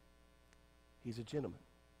 He's a gentleman.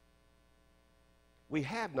 We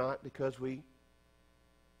have not because we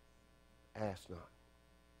ask not.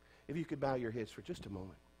 If you could bow your heads for just a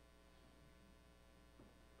moment.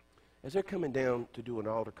 As they're coming down to do an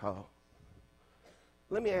altar call,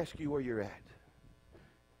 let me ask you where you're at.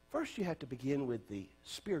 First, you have to begin with the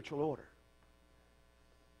spiritual order.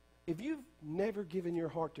 If you've never given your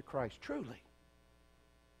heart to Christ, truly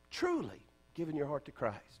given your heart to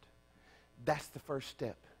Christ, that's the first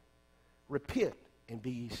step. Repent and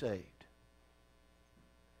be ye saved.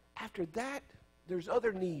 After that, there's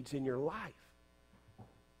other needs in your life.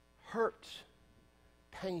 Hurts,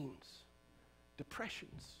 pains,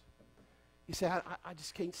 depressions. You say, I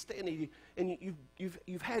just can't stand it. And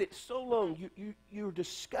you've had it so long, you're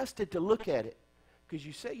disgusted to look at it because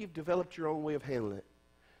you say you've developed your own way of handling it.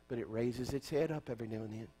 But it raises its head up every now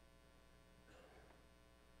and then.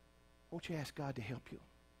 Won't you ask God to help you?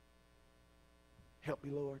 Help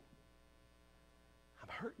me, Lord. I'm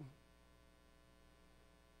hurting.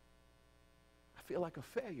 I feel like a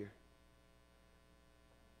failure.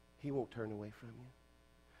 He won't turn away from you.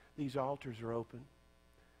 These altars are open.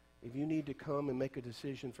 If you need to come and make a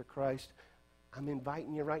decision for Christ, I'm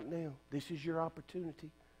inviting you right now. This is your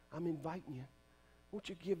opportunity. I'm inviting you. Won't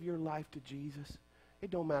you give your life to Jesus?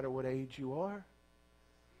 It don't matter what age you are.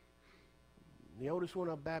 The oldest one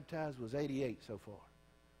I've baptized was 88 so far.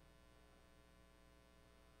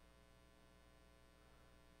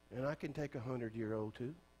 And I can take a 100-year-old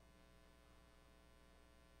too.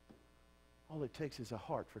 All it takes is a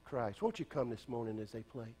heart for Christ. Won't you come this morning as they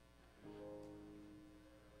play?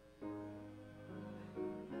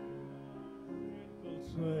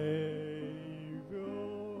 Savior,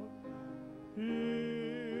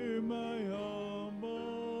 hear my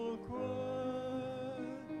humble cry,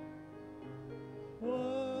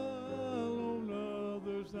 while on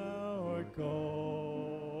others thou art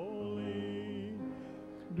calling,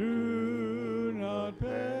 do not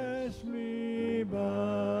pass me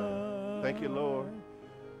by. Thank you, Lord.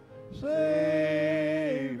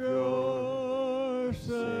 Savior,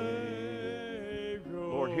 Savior,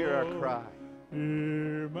 Lord, hear our cry.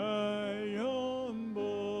 Hear my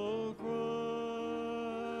humble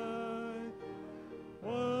cry,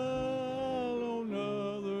 while on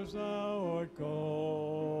others thou art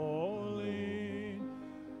calling,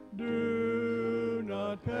 do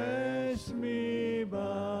not pass me by.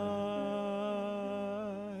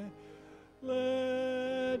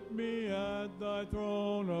 Let me at thy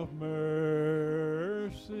throne of mercy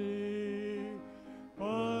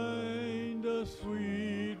find a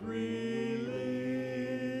sweet relief,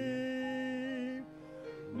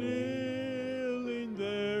 kneeling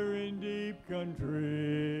there in deep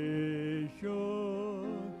contrition,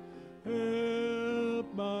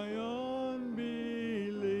 help my unbelief.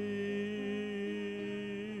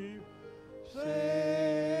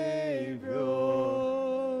 Savior,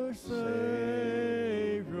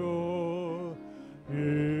 Savior,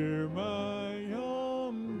 hear my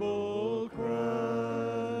humble cry,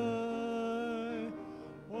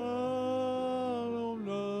 while on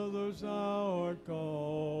others thou art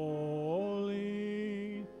calling,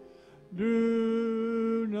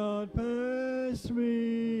 do not pass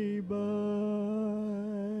me by.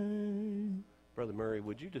 Brother Murray,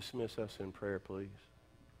 would you dismiss us in prayer, please?